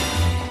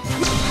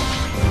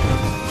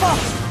 Oh!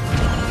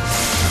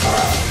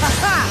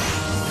 Ha-ha!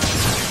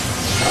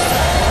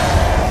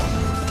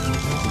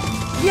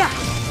 Yeah!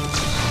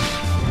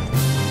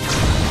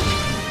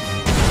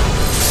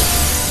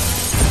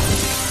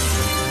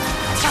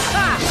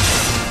 Ha-ha!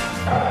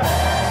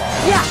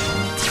 Yeah!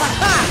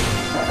 Ha-ha!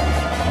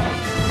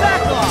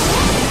 Back off!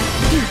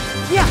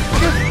 Yeah!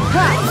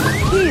 Ha!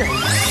 Heal!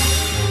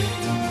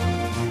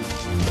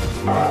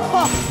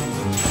 Oh!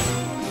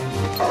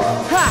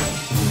 Ha!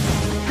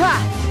 Ha!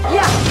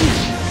 Yeah!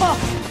 Oh!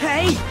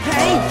 Hey!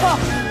 Hey! Oh!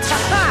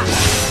 Ha-ha!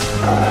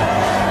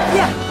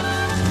 Yeah!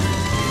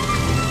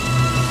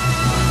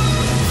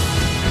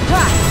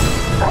 Ha!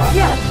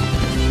 Yeah!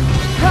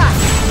 Ha!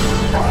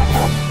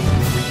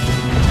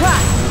 Ha!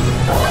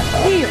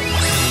 Heal!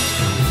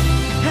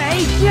 Hey!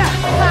 Yeah!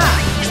 Ha!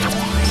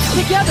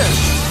 Together!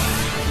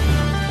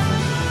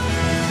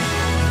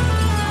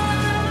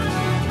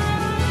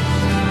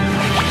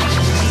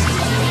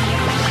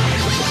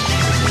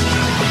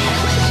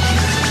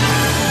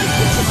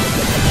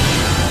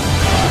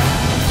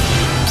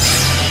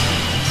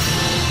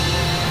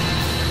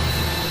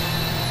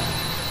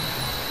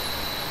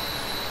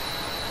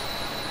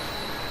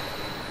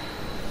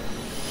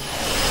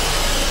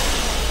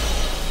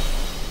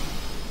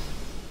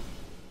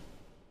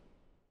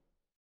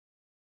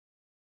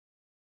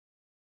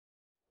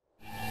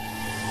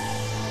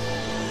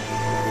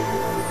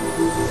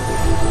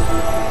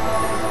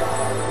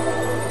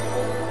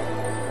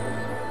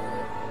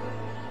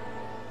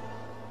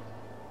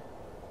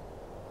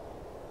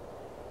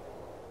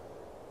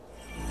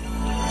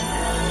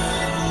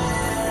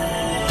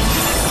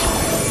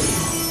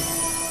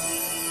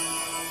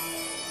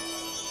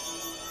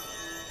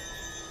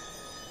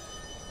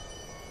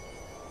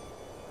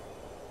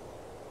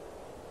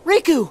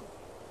 Riku!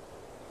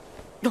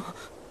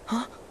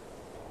 Huh?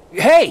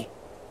 Hey!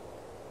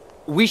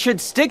 We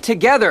should stick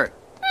together.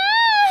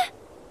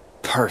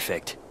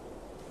 Perfect.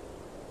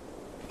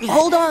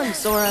 Hold on,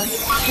 Sora.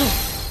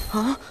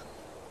 Huh?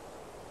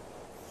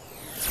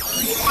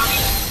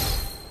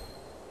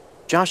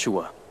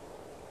 Joshua.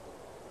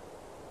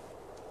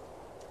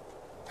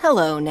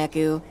 Hello,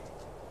 Neku.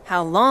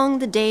 How long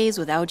the days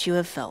without you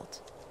have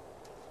felt.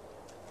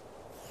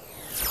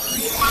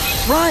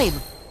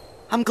 Rhyme!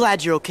 I'm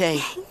glad you're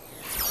okay.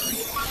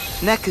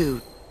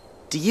 Neku,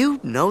 do you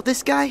know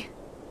this guy?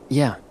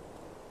 Yeah.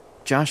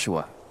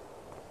 Joshua.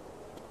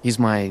 He's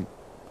my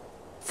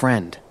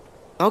friend.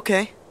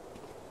 Okay.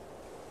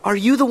 Are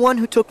you the one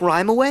who took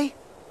Rhyme away?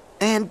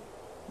 And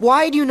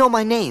why do you know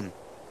my name?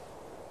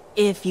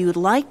 If you'd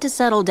like to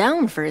settle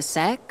down for a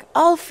sec,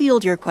 I'll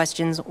field your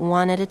questions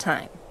one at a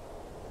time.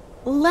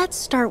 Let's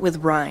start with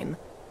Rhyme.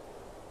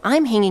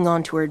 I'm hanging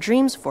on to her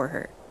dreams for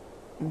her.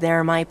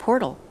 They're my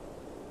portal.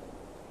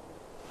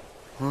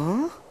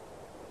 Huh?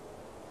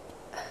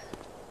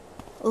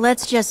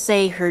 Let's just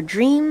say her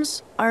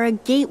dreams are a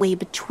gateway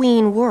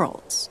between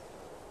worlds.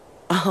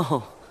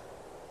 Oh.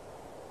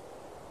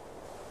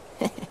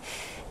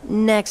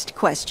 Next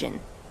question.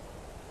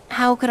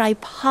 How could I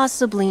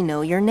possibly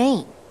know your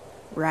name,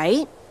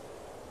 right?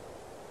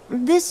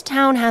 This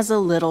town has a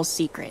little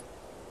secret.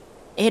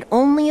 It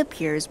only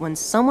appears when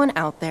someone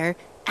out there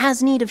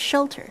has need of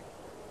shelter.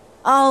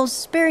 I'll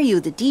spare you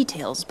the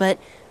details, but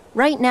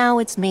right now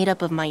it's made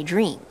up of my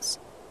dreams.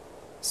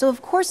 So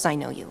of course I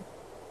know you.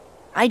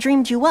 I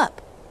dreamed you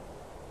up.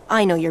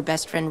 I know your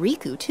best friend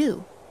Riku,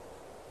 too.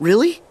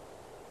 Really?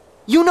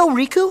 You know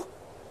Riku?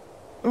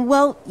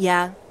 Well,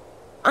 yeah.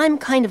 I'm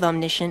kind of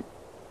omniscient.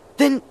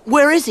 Then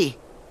where is he?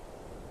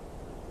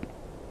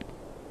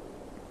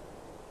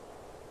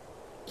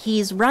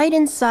 He's right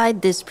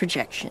inside this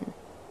projection.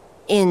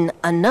 In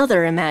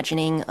another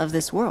imagining of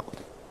this world.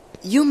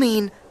 You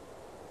mean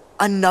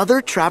another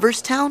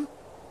Traverse Town?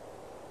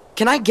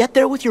 Can I get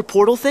there with your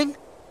portal thing?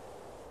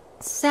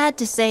 Sad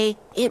to say,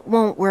 it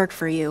won't work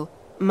for you.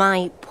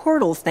 My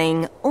portal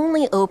thing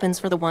only opens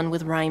for the one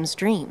with Rhyme's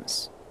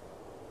dreams.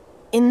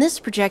 In this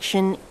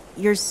projection,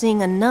 you're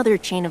seeing another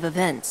chain of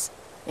events,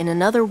 in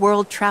another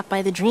world trapped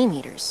by the Dream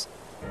Eaters.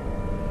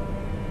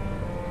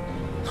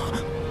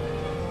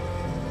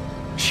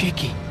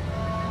 Shiki.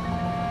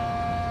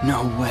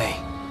 No way.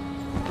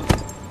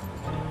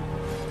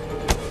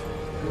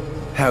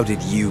 How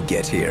did you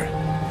get here?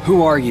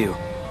 Who are you?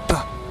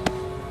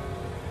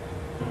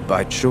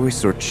 By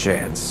choice or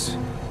chance,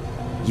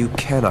 you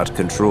cannot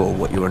control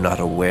what you are not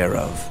aware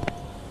of.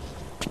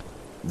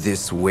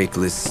 This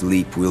wakeless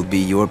sleep will be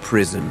your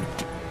prison,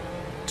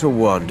 to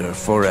wander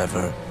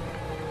forever.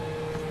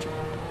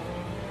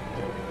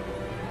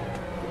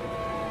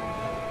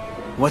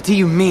 What do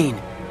you mean?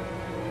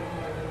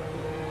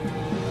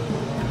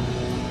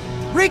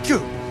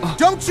 Riku!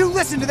 Don't you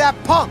listen to that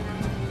punk!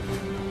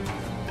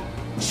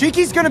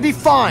 Shiki's gonna be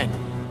fine.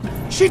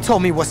 She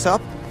told me what's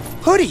up.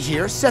 Hoodie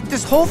here set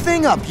this whole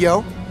thing up,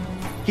 yo.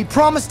 He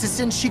promised to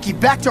send Shiki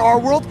back to our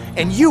world,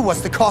 and you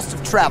was the cost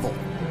of travel.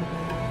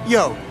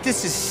 Yo,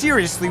 this is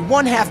seriously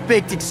one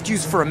half-baked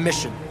excuse for a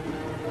mission.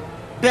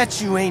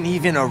 Bet you ain't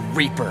even a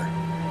Reaper.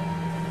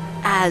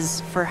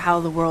 As for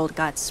how the world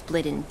got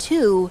split in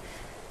two,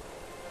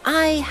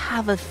 I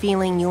have a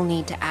feeling you'll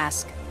need to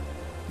ask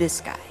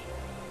this guy.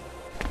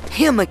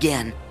 Him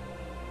again.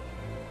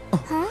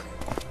 Huh?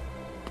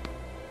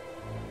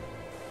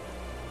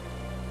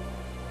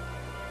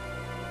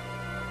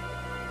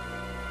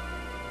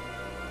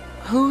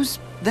 Who's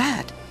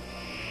that?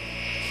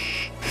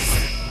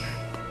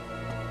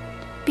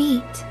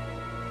 Beat.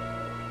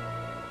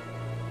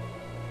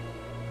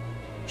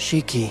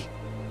 Shiki.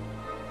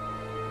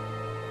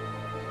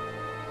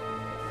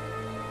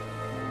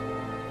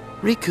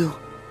 Riku.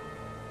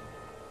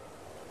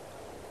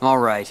 All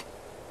right.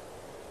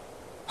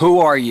 Who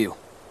are you?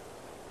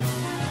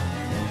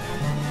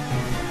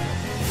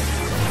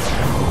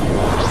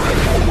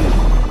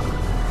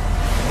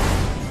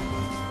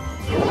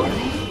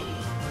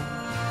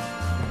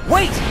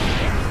 Wait!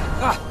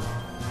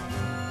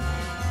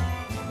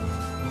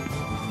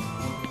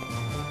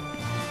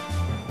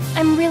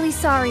 I'm really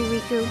sorry,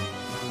 Riku.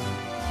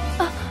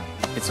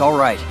 It's all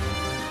right.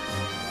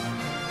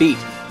 Beat.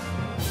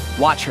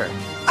 Watch her.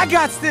 I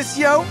got this,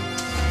 yo!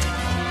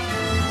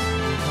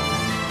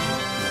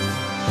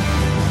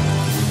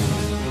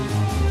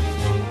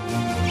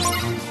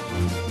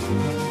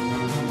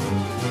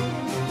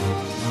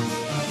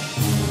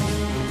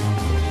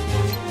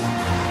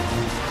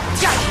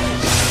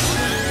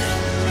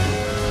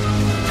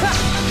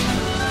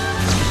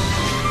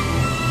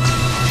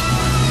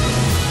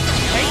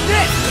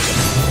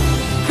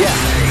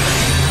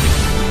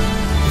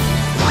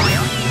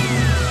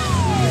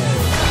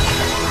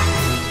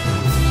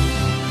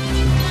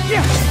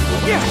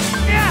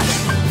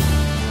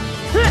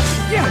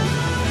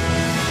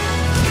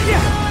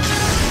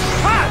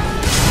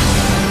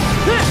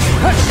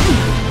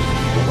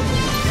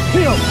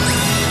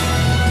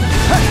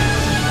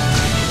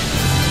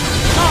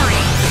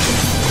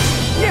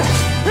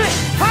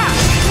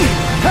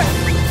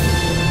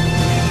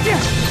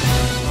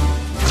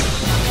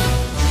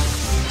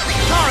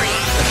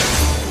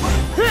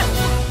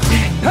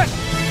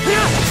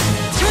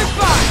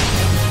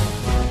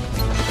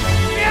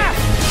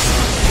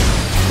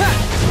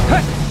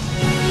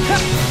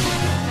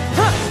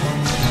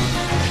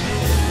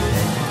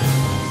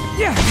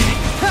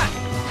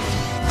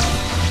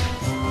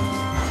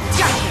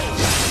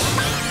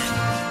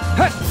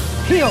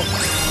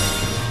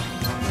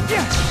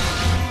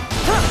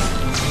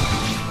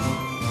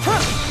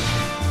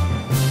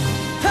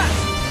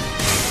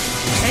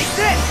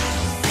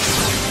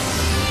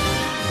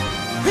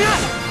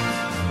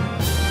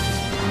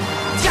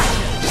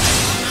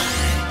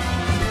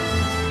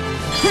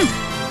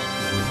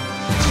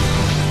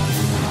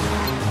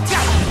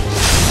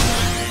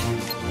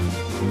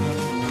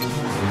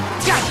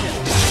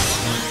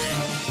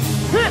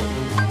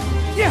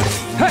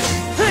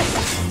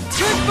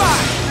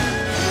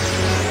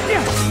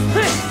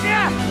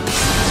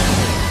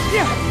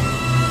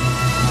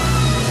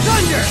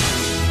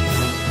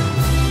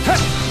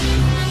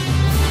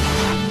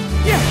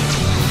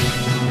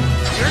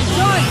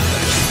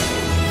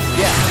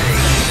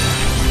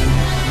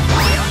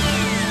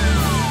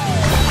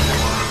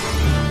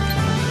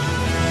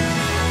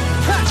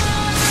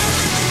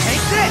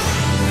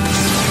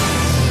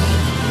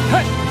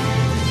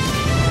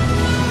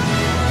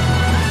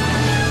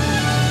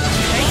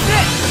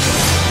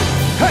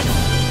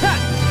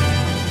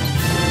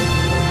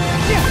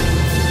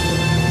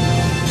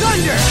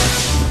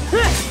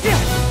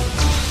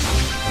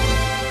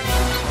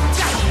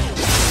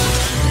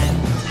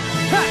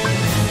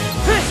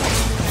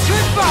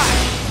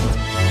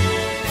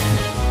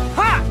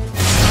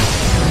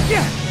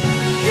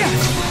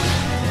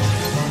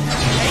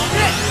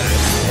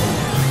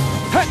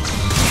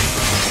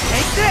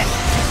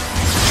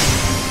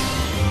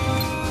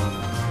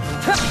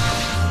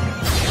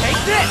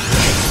 it!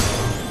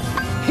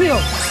 Heal!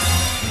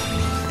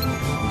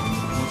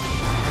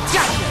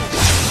 Gotcha!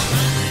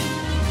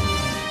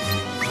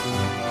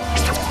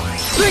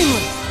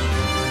 Greenwood!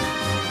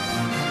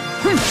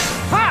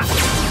 Ha!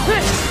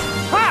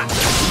 Ha!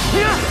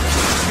 You're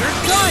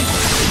done!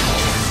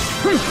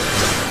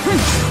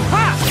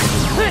 Ha!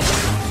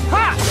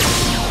 Ha!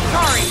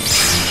 Sorry!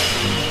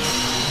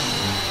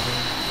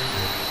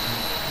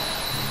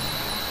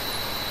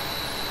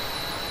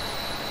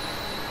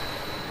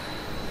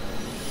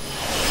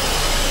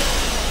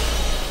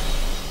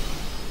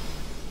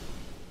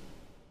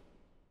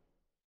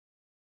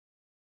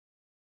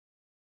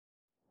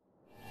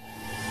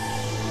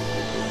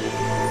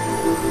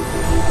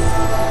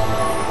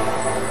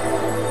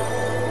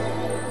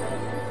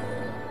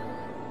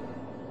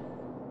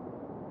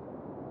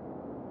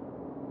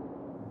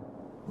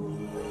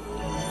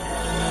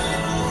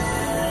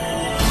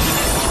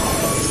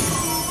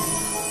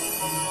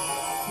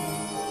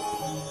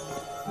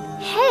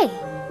 Hey,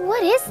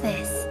 what is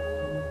this?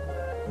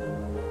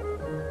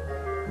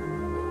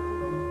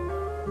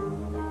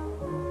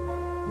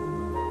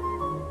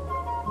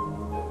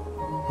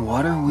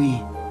 What are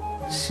we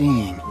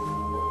seeing?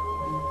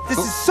 This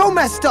is so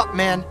messed up,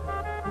 man.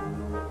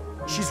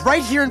 She's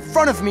right here in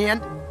front of me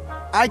and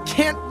I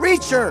can't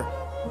reach her.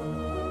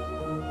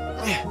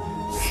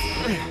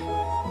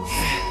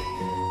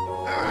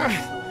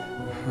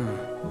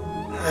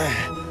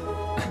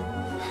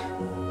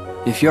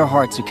 If your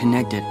hearts are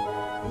connected,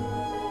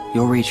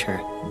 you'll reach her.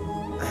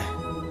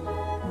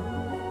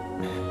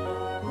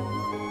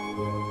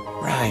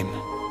 Rhyme.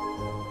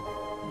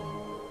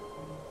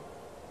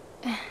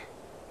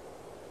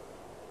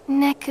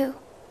 Neku.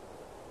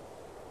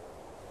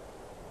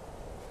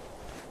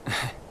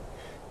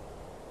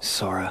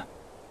 Sora.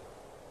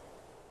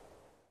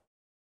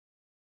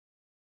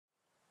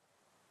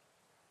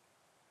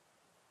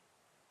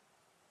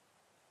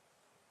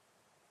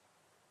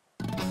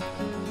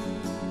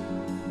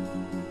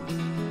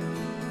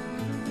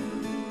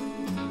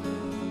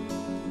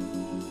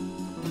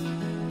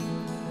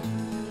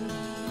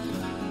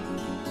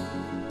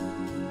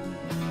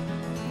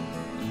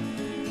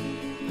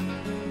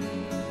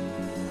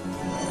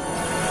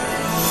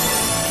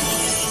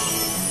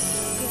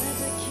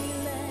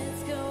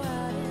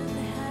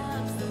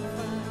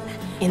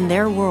 In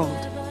their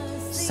world,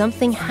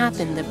 something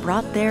happened that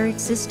brought their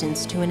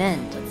existence to an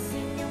end.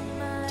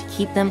 To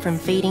keep them from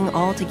fading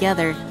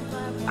altogether,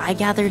 I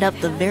gathered up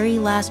the very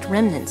last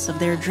remnants of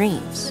their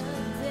dreams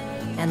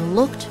and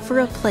looked for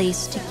a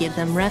place to give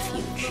them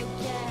refuge.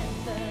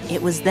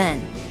 It was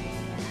then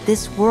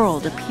this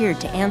world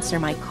appeared to answer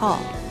my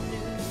call,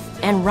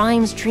 and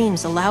Rhyme's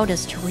dreams allowed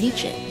us to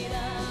reach it.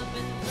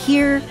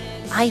 Here,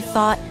 I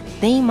thought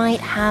they might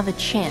have a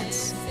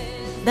chance,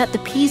 that the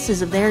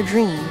pieces of their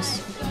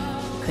dreams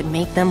could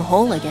make them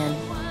whole again.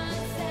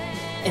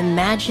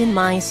 Imagine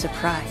my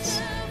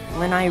surprise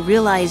when I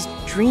realized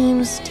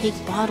dreams take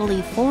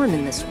bodily form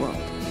in this world.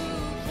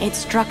 It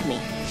struck me,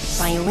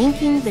 by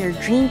linking their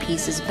dream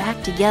pieces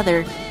back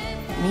together,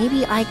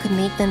 maybe I could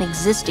make them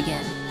exist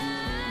again.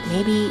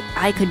 Maybe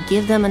I could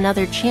give them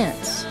another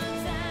chance.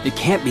 It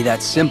can't be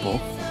that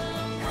simple.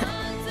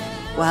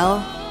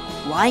 Well,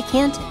 why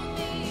can't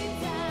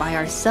it? By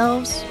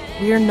ourselves,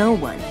 we're no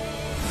one.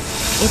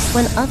 It's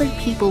when other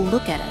people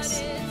look at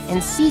us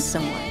and see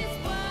someone,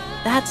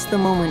 that's the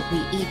moment we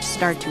each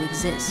start to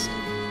exist.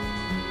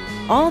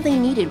 All they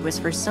needed was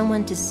for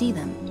someone to see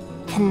them,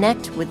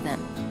 connect with them.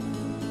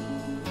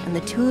 And the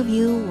two of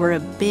you were a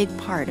big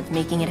part of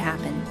making it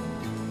happen.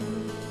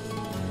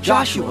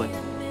 Joshua,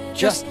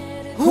 just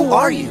who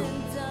are you?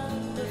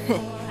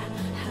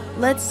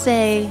 Let's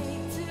say,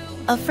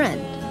 a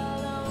friend.